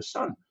by the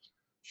sun.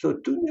 So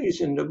 2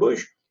 days in the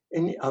bush.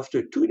 And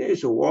after 2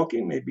 days of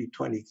walking, maybe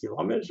 20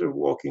 kilometers of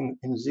walking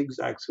in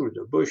zigzag through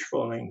the bush,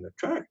 following the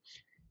track,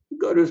 he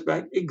got us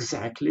back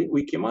exactly.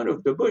 We came out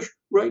of the bush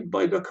right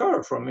by the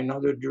car from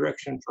another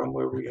direction from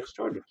where we had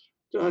started.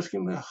 So I asked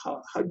him,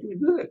 how do you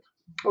do it?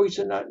 Oh, he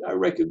said, I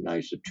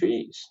recognize the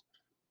trees.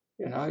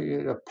 You know,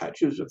 you have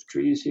patches of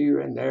trees here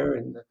and there.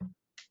 And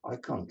I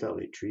can't tell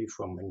a tree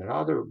from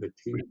another, but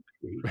he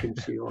can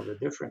see all the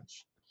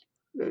difference.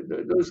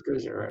 Those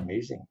guys are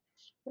amazing.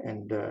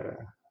 And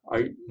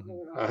I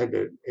had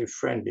a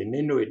friend, an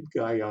Inuit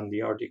guy on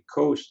the Arctic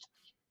coast,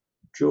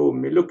 Joe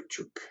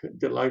Milukchuk, a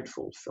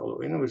delightful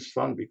fellow. And it was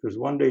fun because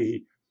one day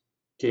he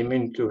came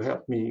in to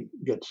help me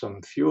get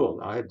some fuel.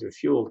 I had the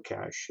fuel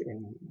cache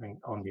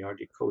on the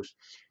Arctic coast.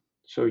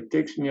 So he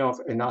takes me off,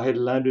 and I had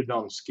landed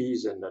on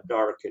skis in the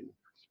dark and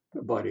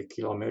about a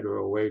kilometer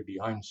away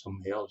behind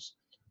some hills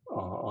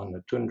on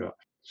the tundra.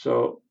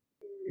 So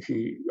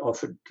he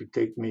offered to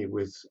take me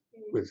with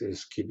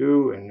his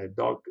skidoo and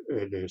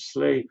the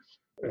sleigh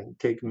and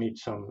take me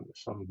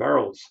some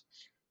barrels.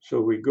 So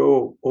we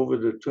go over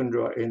the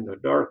tundra in the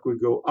dark, we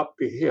go up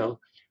a hill,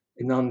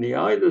 and on the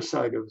other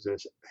side of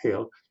this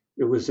hill,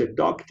 there was a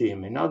dog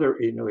team, another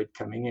Inuit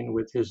coming in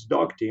with his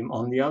dog team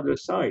on the other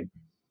side.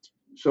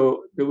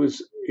 So there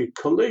was a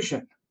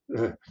collision,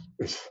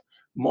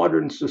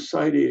 modern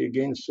society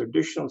against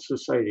traditional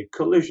society,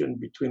 collision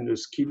between the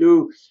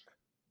skidoo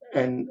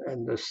and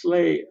the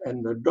sleigh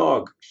and the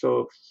dog.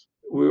 So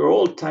we were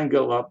all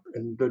tangled up,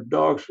 and the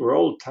dogs were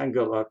all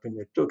tangled up, and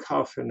it took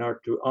half an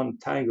hour to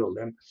untangle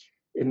them.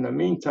 In the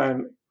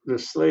meantime, the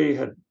sleigh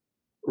had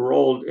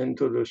rolled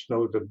into the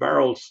snow. The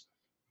barrels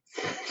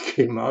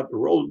came out,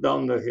 rolled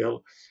down the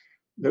hill.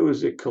 There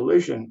was a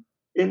collision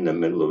in the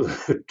middle of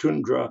the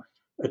tundra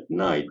at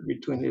night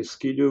between a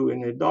skidoo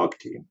and a dog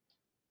team.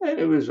 And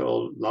it was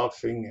all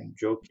laughing and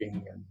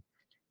joking. And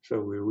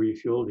so we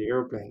refueled the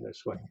airplane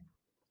this way.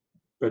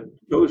 But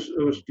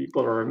those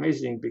people are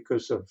amazing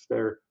because of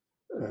their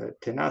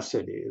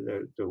tenacity,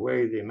 the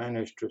way they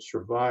manage to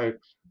survive,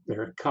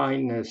 their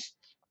kindness.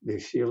 They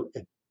feel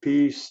at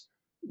peace.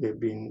 They've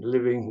been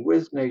living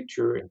with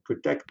nature and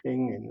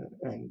protecting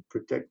and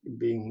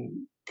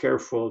being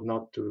careful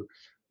not to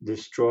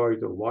destroy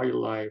the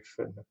wildlife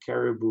and the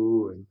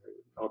caribou and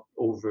not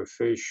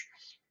overfish,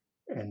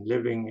 and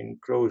living in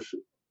close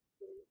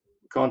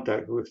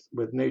contact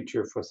with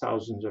nature for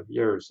thousands of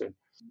years. And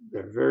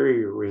they're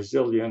very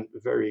resilient,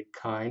 very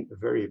kind,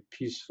 very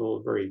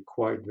peaceful, very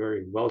quiet,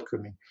 very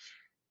welcoming.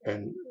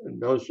 And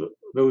those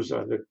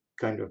are the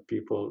kind of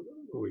people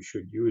we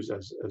should use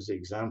as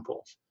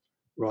examples,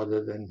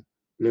 rather than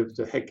live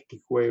the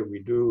hectic way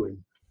we do and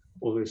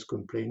always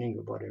complaining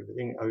about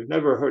everything. I've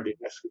never heard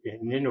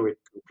an Inuit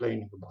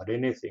complaining about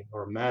anything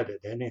or mad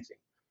at anything.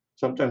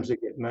 Sometimes they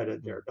get mad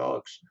at their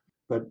dogs,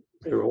 but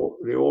they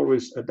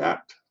always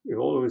adapt. They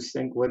always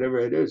think whatever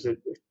it is,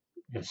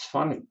 it's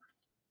funny.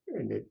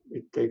 And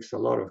it takes a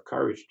lot of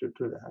courage to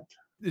do that.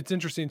 It's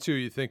interesting too.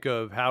 You think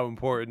of how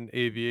important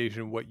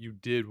aviation, what you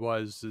did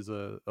was as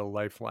a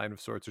lifeline of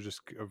sorts, or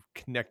just of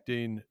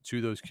connecting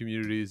to those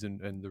communities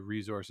and the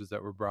resources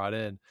that were brought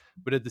in.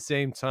 But at the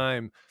same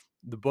time,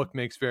 the book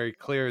makes very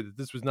clear that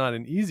this was not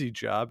an easy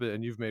job.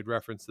 And you've made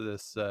reference to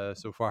this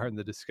so far in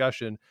the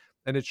discussion.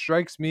 And it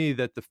strikes me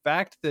that the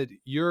fact that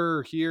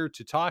you're here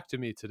to talk to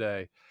me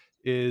today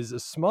is a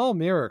small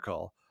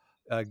miracle,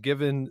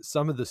 given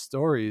some of the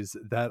stories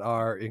that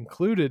are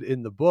included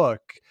in the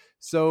book.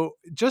 So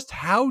just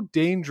how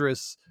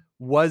dangerous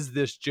was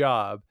this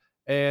job?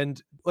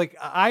 And like,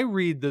 I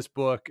read this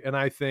book and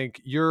I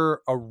think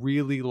you're a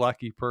really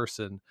lucky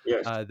person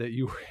Yes. that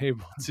you were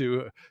able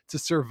to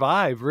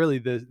survive really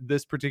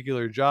this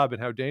particular job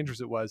and how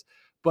dangerous it was.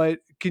 But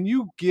can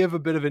you give a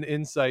bit of an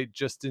insight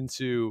just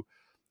into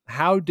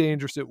how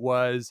dangerous it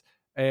was,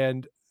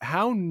 and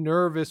how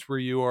nervous were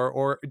you,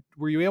 or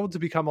were you able to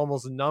become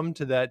almost numb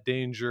to that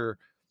danger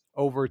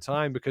over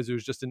time because it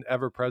was just an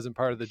ever-present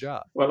part of the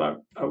job?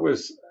 Well, I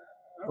was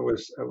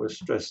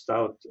stressed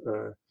out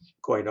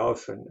quite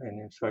often,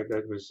 and in fact,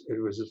 it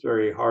was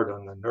very hard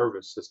on the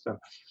nervous system.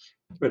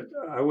 But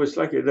I was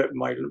lucky that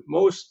my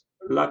most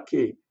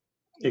lucky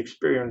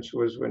experience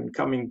was when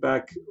coming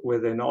back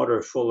with an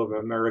order full of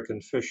American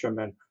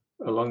fishermen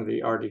along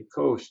the Arctic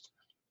coast,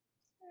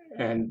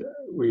 and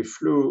we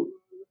flew.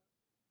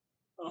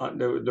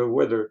 The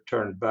weather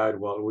turned bad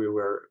while we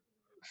were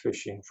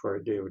fishing for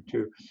a day or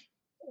two,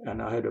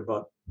 and I had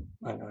about,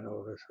 I don't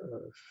know,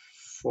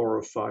 4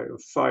 or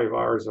 5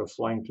 hours of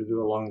flying to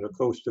do along the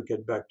coast to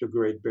get back to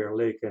Great Bear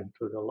Lake and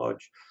to the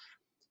lodge.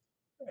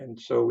 And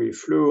so we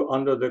flew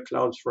under the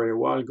clouds for a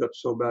while. It got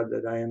so bad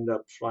that I ended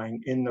up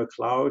flying in the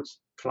clouds,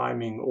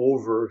 climbing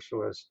over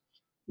so as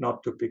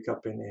not to pick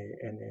up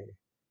any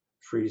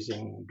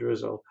freezing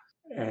drizzle.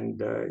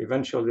 And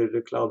eventually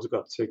the clouds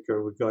got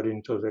thicker. We got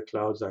into the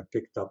clouds. I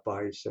picked up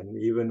ice, and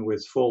even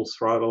with full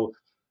throttle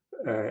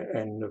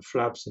and the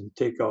flaps in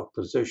takeoff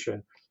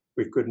position,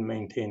 we couldn't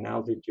maintain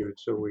altitude.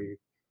 So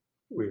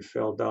we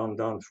fell down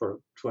for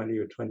 20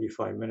 or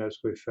 25 minutes.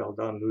 We fell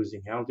down,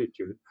 losing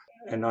altitude.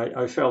 And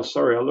I felt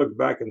sorry. I looked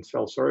back and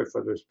felt sorry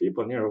for those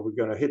people. We're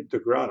going to hit the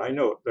ground. I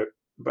know that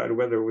bad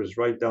weather was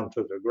right down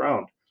to the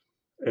ground.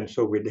 And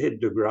so we'd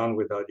hit the ground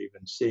without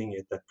even seeing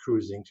it at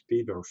cruising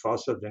speed or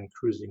faster than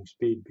cruising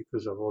speed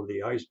because of all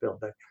the ice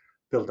built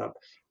up.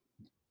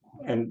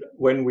 And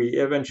when we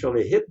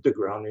eventually hit the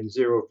ground in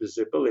zero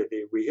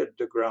visibility, we hit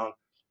the ground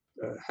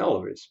a hell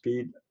of a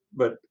speed,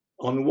 but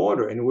on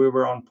water, and we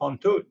were on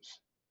pontoons.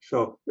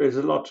 So there's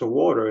lots of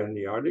water in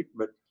the Arctic,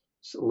 but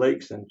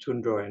lakes and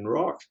tundra and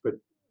rocks, but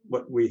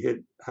what we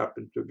hit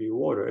happened to be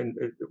water. And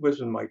it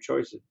wasn't my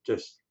choice, it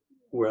just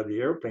where the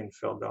airplane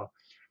fell down.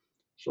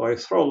 So I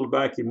throttled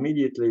back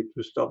immediately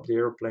to stop the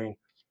airplane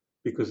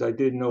because I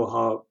didn't know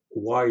how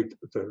wide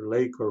the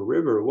lake or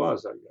river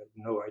was. I had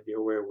no idea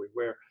where we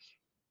were.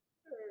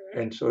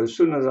 And so as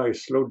soon as I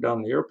slowed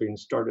down the airplane, it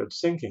started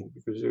sinking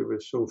because it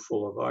was so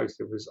full of ice.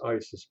 There was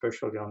ice,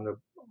 especially on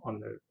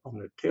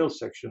the tail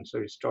section. So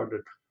it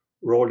started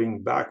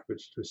rolling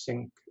backwards to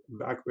sink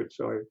backwards.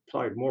 So I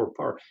applied more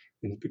power.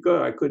 And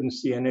because I couldn't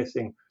see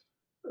anything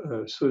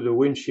through the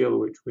windshield,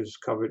 which was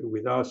covered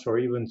with ice, or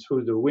even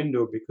through the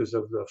window because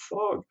of the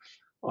fog,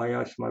 I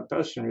asked my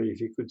passenger if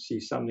he could see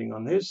something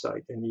on his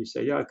side. And he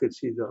said, yeah, I could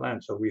see the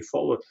land. So we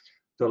followed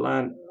the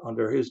land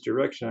under his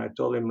direction. I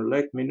told him,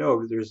 let me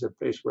know if there's a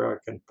place where I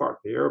can park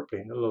the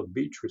airplane, a little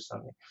beach or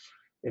something.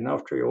 And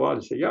after a while,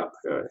 he said, yeah,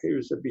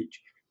 here's the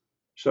beach.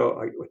 So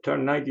I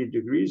turned 90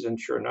 degrees, and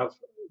sure enough,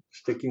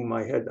 sticking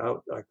my head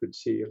out, I could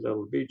see a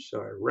little beach.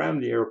 So I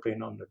rammed the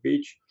airplane on the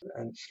beach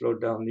and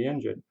slowed down the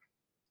engine.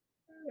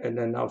 And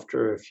then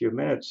after a few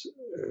minutes,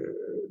 a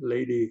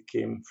lady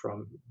came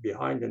from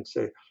behind and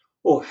said,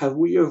 oh, have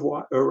we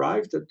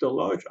arrived at the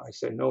lodge? I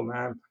said, no,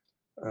 ma'am.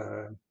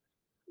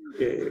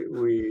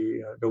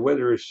 The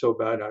weather is so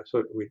bad. I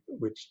thought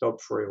we'd stop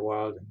for a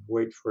while and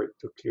wait for it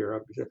to clear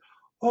up. He said,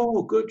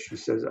 oh, good. She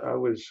says, I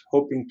was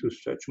hoping to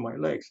stretch my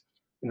legs.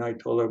 And I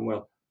told him,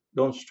 well,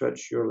 don't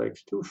stretch your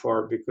legs too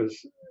far because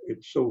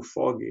it's so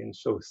foggy and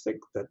so thick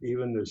that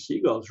even the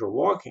seagulls are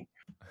walking.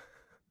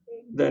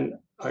 Then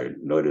I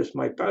noticed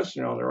my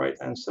passenger on the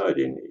right-hand side,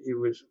 and he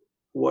was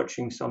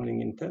watching something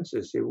intense.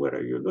 I said, what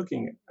are you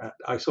looking at?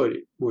 I thought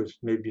it was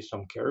maybe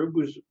some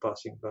caribous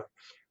passing by.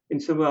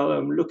 And said, well,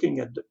 I'm looking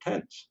at the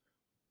tents.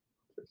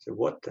 I said,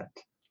 what tent?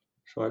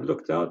 So I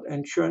looked out,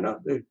 and sure enough,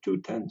 there are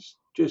two tents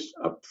just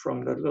up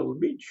from that little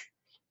beach.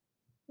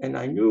 And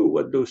I knew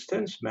what those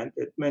tents meant.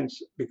 It meant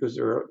because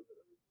there are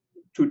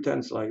two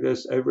tents like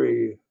this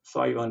every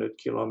 500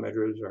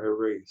 kilometers or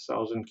every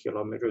 1,000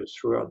 kilometers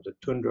throughout the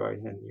tundra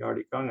and in the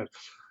Arctic continent.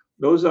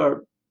 Those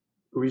are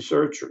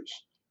researchers.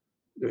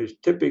 There's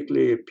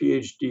typically a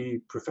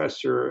PhD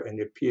professor and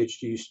a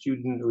PhD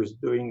student who is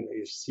doing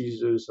his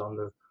thesis on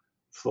the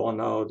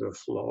fauna, the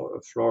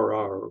flora,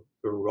 or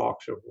the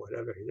rocks, or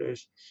whatever it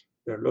is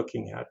they're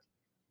looking at.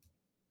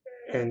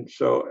 And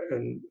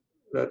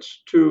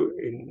that's two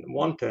in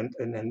one tent,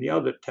 and then the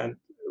other tent,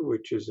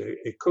 which is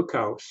a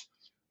cookhouse,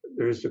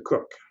 there's the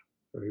cook.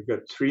 So you've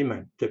got 3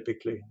 men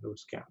typically in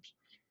those camps.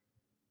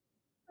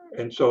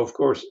 And so, of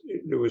course,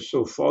 it was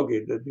so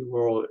foggy that they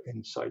were all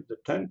inside the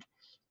tent.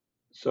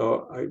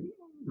 So I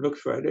looked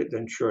for it,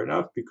 and sure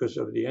enough, because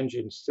of the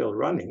engine still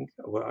running,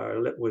 I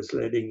was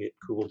letting it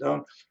cool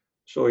down.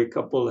 So a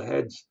couple of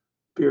heads,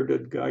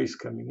 bearded guys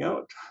coming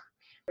out.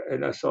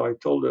 And so I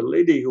told the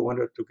lady who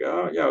wanted to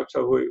go, yeah,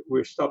 so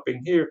we're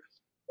stopping here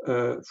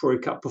for a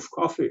cup of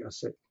coffee. I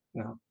said,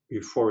 no,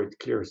 before it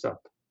clears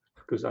up,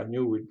 because I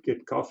knew we'd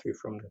get coffee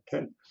from the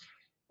tent.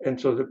 And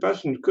so the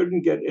passenger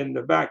couldn't get in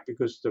the back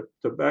because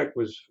the back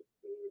was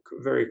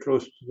very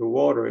close to the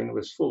water and it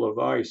was full of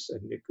ice,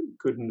 and they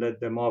couldn't let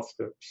them off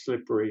the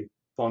slippery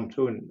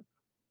pontoon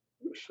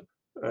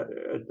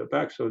at the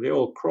back. So they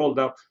all crawled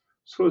up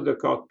through the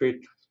cockpit,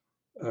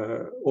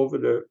 over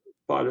the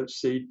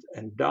pilot's seat,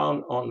 and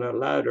down on a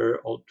ladder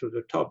to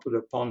the top of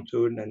the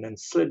pontoon, and then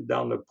slid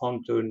down the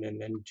pontoon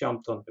and then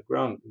jumped on the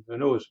ground. The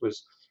nose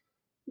was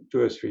 2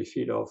 or 3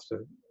 feet off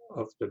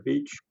the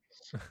beach.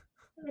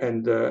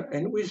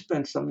 And we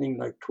spent something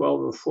like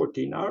 12 or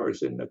 14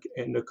 hours in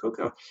the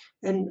cookout,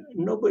 and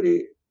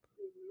nobody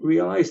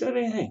realized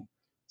anything.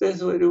 They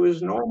thought it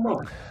was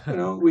normal.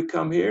 We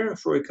come here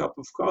for a cup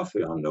of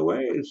coffee on the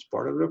way. It's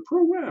part of the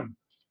program.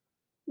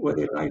 What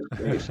a nice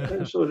place.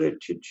 And so they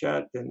chit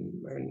chat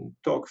and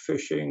talk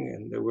fishing,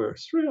 and they were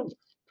thrilled.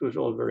 It was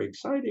all very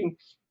exciting.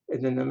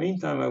 And in the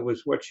meantime, I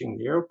was watching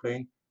the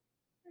airplane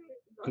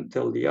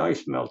until the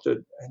ice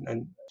melted, and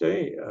then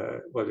it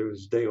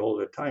was day all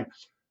the time.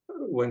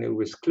 When it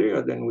was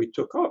clear, then we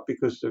took off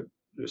because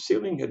the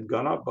ceiling had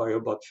gone up by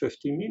about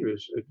 50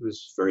 meters. It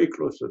was very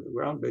close to the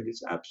ground, but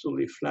it's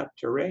absolutely flat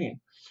terrain.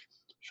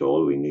 So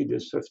all we need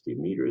is 50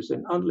 meters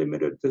and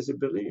unlimited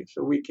visibility.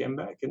 So we came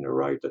back and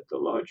arrived at the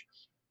lodge.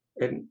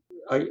 And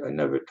I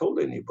never told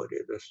anybody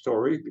the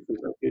story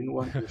because I didn't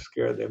want to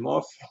scare them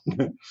off.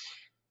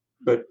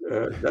 But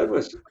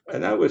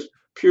that was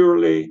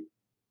purely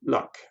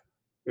luck.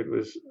 It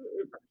was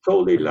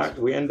totally luck.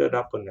 We ended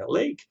up on a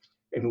lake,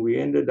 and we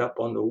ended up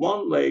on the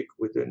one lake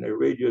within a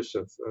radius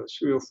of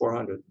 300 or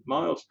 400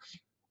 miles,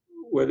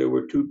 where there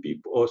were 2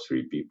 people or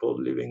 3 people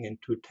living in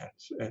 2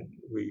 tents, and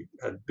we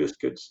had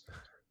biscuits.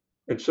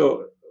 And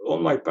so all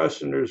my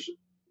passengers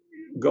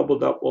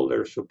gobbled up all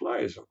their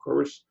supplies, of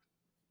course.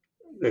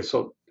 They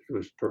thought it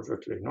was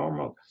perfectly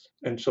normal.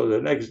 And so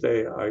the next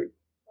day I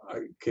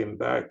came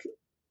back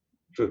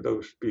to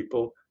those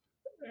people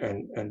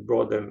and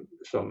brought them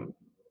some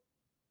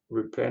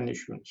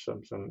replenishment,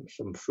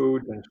 some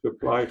food and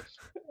supply.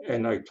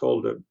 And I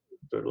told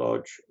the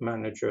lodge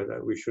manager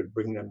that we should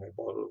bring them a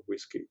bottle of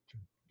whiskey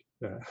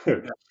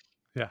to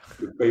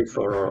pay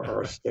for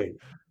our stay.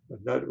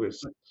 That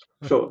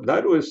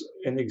was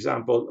an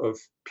example of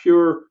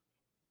pure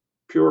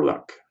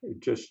luck.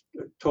 It just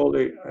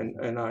totally,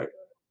 and I,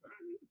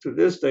 to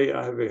this day,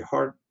 I have a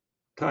hard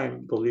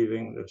time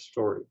believing the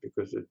story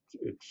because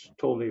it's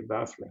totally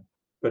baffling.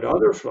 But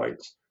other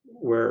flights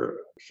were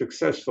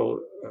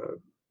successful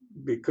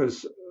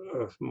because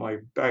of my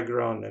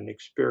background and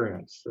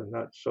experience, and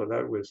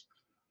that was,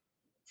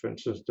 for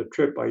instance, the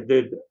trip I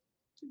did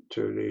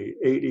to the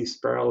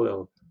 80th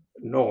parallel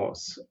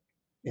north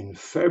in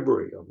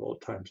February of all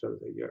times of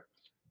the year,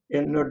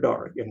 in the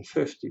dark, in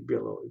 50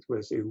 below. It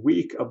was a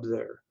week up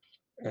there.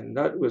 And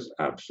that was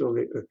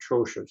absolutely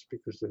atrocious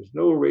because there's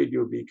no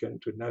radio beacon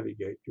to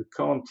navigate. You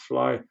can't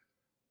fly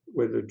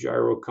with a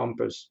gyro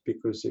compass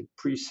because it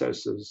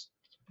precesses.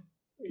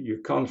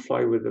 You can't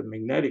fly with a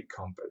magnetic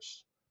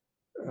compass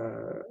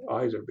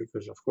either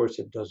because, of course,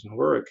 it doesn't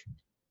work.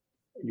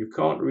 You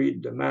can't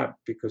read the map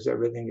because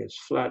everything is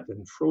flat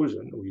and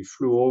frozen. We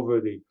flew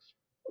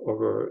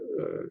over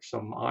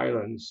some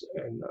islands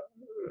and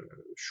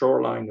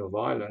shoreline of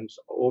islands,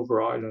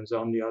 over islands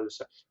on the other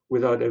side,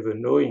 without ever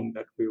knowing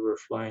that we were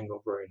flying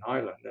over an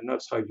island. And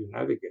that's how you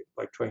navigate,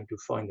 by trying to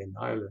find an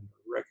island,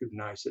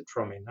 recognize it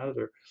from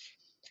another.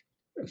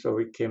 So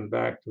we came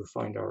back to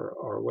find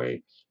our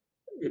way.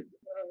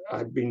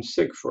 I'd been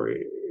sick for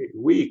a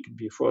week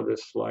before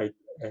this flight,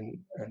 and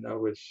I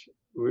was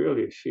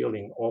really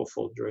feeling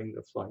awful during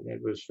the flight.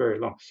 It was very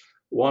long.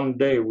 One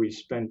day we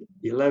spent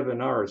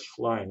 11 hours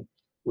flying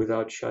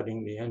without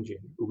shutting the engine,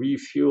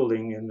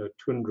 refueling in the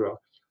tundra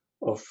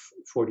of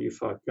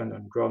 45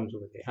 gallon drums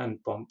with a hand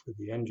pump with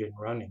the engine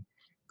running.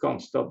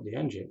 Can't stop the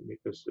engine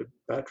because the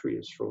battery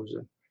is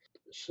frozen.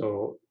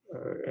 So,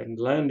 and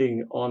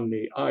landing on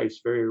the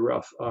ice, very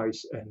rough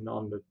ice, and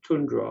on the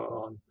tundra,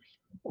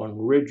 on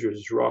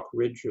ridges, rock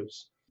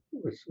ridges,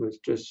 was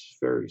just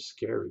very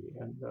scary.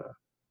 And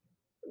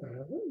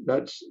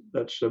that's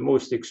the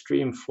most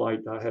extreme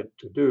flight I had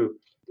to do.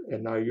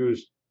 And I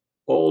used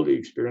all the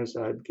experience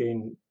I had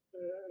gained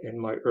in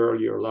my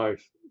earlier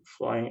life,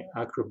 flying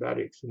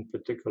acrobatics in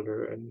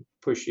particular, and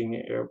pushing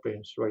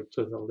airplanes right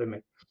to the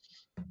limit.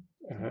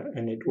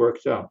 And it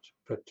worked out,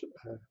 but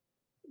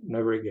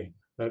never again.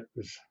 That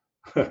was,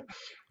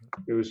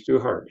 it was too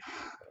hard.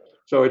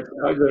 So it's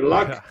either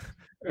luck,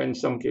 in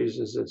some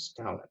cases it's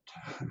talent.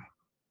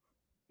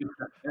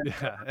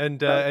 Yeah, and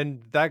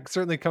that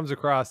certainly comes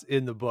across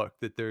in the book,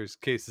 that there's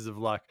cases of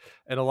luck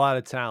and a lot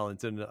of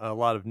talent and a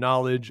lot of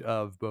knowledge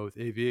of both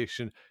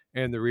aviation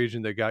and the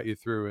region that got you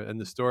through it.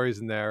 And the stories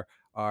in there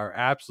are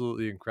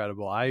absolutely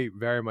incredible. I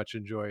very much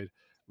enjoyed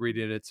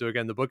reading it. So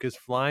again, the book is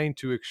Flying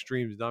to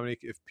Extremes.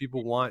 Dominique, if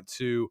people want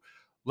to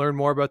learn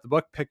more about the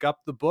book, pick up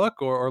the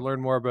book, or learn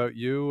more about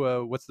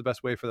you, what's the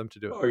best way for them to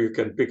do it? Or you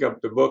can pick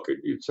up the book.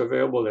 It's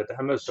available at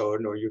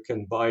Amazon, or you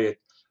can buy it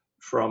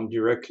from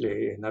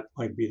directly, and that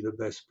might be the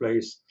best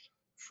place,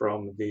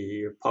 from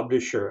the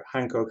publisher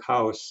Hancock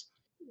House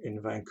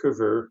in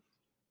Vancouver,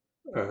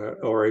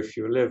 or if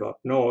you live up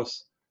north,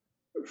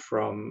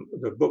 from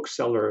the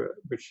bookseller,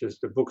 which is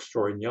the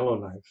bookstore in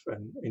Yellowknife.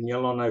 And in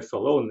Yellowknife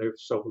alone, they've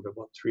sold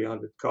about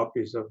 300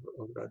 copies of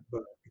that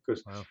book,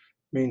 because Wow. it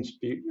means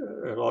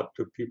a lot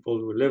to people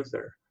who live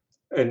there.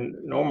 And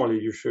normally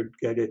you should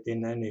get it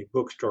in any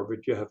bookstore,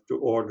 but you have to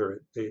order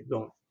it. They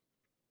don't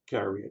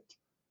carry it.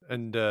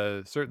 And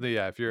certainly,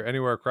 yeah, if you're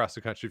anywhere across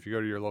the country, if you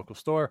go to your local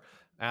store,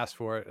 ask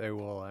for it. They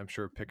will, I'm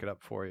sure, pick it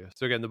up for you.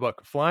 So again, the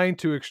book, Flying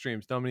to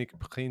Extremes, Dominique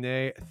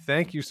Prinet,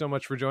 thank you so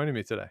much for joining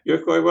me today.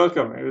 You're quite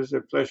welcome. It was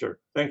a pleasure.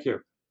 Thank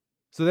you.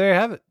 So there you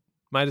have it.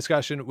 My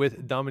discussion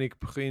with Dominique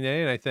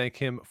Prinet, and I thank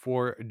him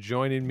for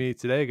joining me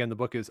today. Again, the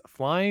book is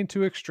Flying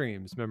to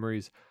Extremes,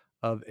 Memories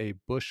of a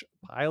Bush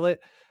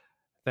Pilot.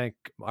 Thank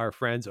our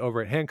friends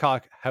over at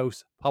Hancock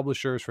House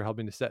Publishers for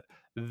helping to set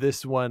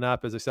this one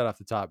up. As I said off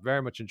the top, very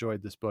much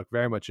enjoyed this book,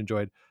 very much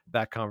enjoyed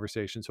that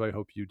conversation. So I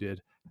hope you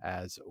did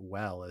as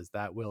well. As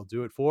that will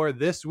do it for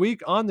this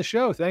week on the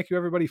show. Thank you,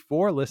 everybody,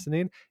 for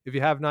listening. If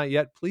you have not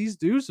yet, please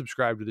do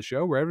subscribe to the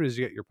show wherever it is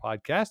you get your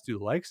podcast. Do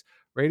likes,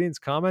 ratings,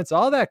 comments,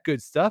 all that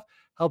good stuff.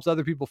 Helps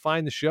other people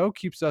find the show,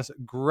 keeps us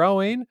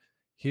growing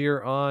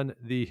here on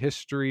the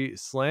History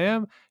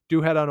Slam.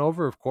 Do head on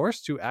over, of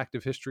course, to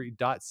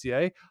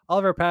activehistory.ca. All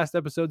of our past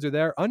episodes are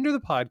there under the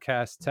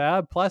podcast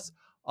tab, plus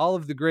all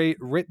of the great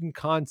written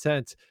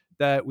content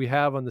that we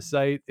have on the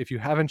site. If you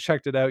haven't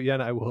checked it out yet,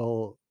 I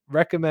will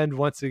recommend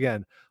once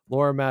again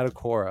Laura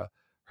Matacora,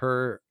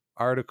 her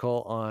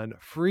article on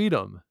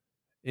freedom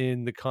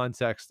in the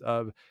context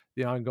of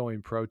the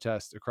ongoing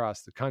protests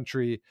across the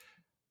country.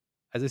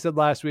 As I said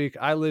last week,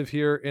 I live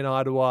here in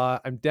Ottawa.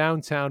 I'm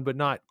downtown, but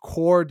not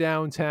core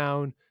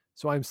downtown.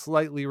 So I'm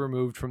slightly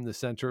removed from the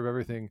center of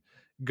everything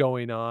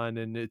going on.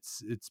 And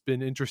it's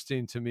been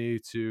interesting to me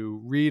to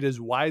read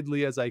as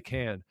widely as I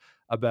can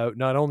about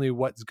not only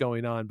what's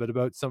going on, but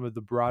about some of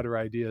the broader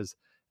ideas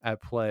at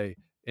play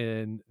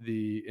in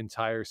the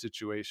entire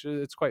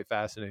situation. It's quite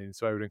fascinating.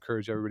 So I would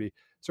encourage everybody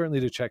certainly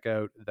to check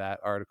out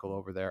that article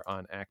over there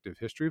on Active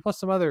History, plus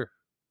some other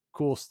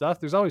cool stuff.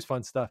 There's always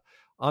fun stuff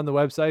on the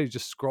website. You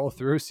just scroll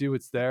through, see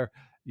what's there.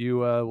 You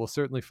will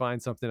certainly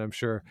find something, I'm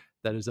sure,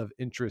 that is of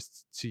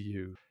interest to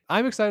you.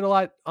 I'm excited a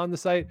lot on the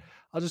site.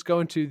 I'll just go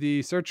into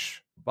the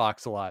search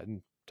box a lot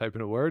and type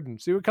in a word and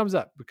see what comes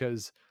up,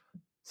 because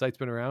the site's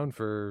been around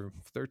for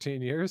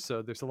 13 years.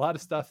 So there's a lot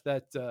of stuff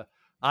that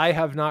I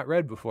have not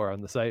read before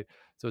on the site.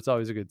 So it's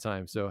always a good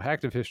time. So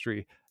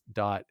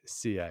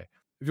activehistory.ca.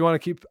 If you want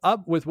to keep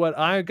up with what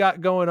I got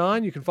going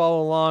on, you can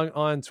follow along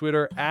on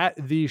Twitter at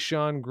the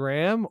Sean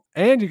Graham,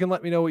 and you can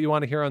let me know what you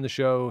want to hear on the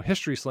show,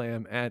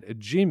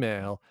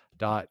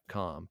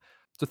 historyslam@gmail.com.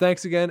 So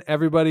thanks again,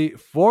 everybody,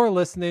 for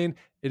listening.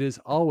 It is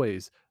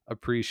always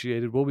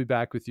appreciated. We'll be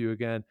back with you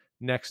again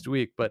next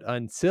week. But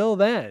until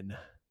then,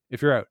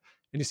 if you're out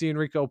and you see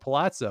Enrico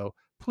Palazzo,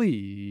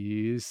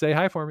 please say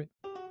hi for me.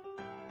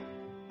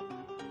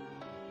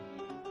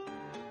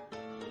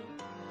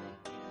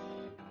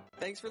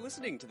 Thanks for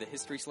listening to the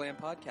History Slam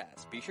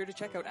podcast. Be sure to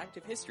check out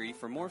Active History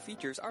for more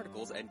features,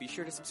 articles, and be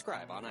sure to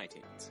subscribe on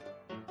iTunes.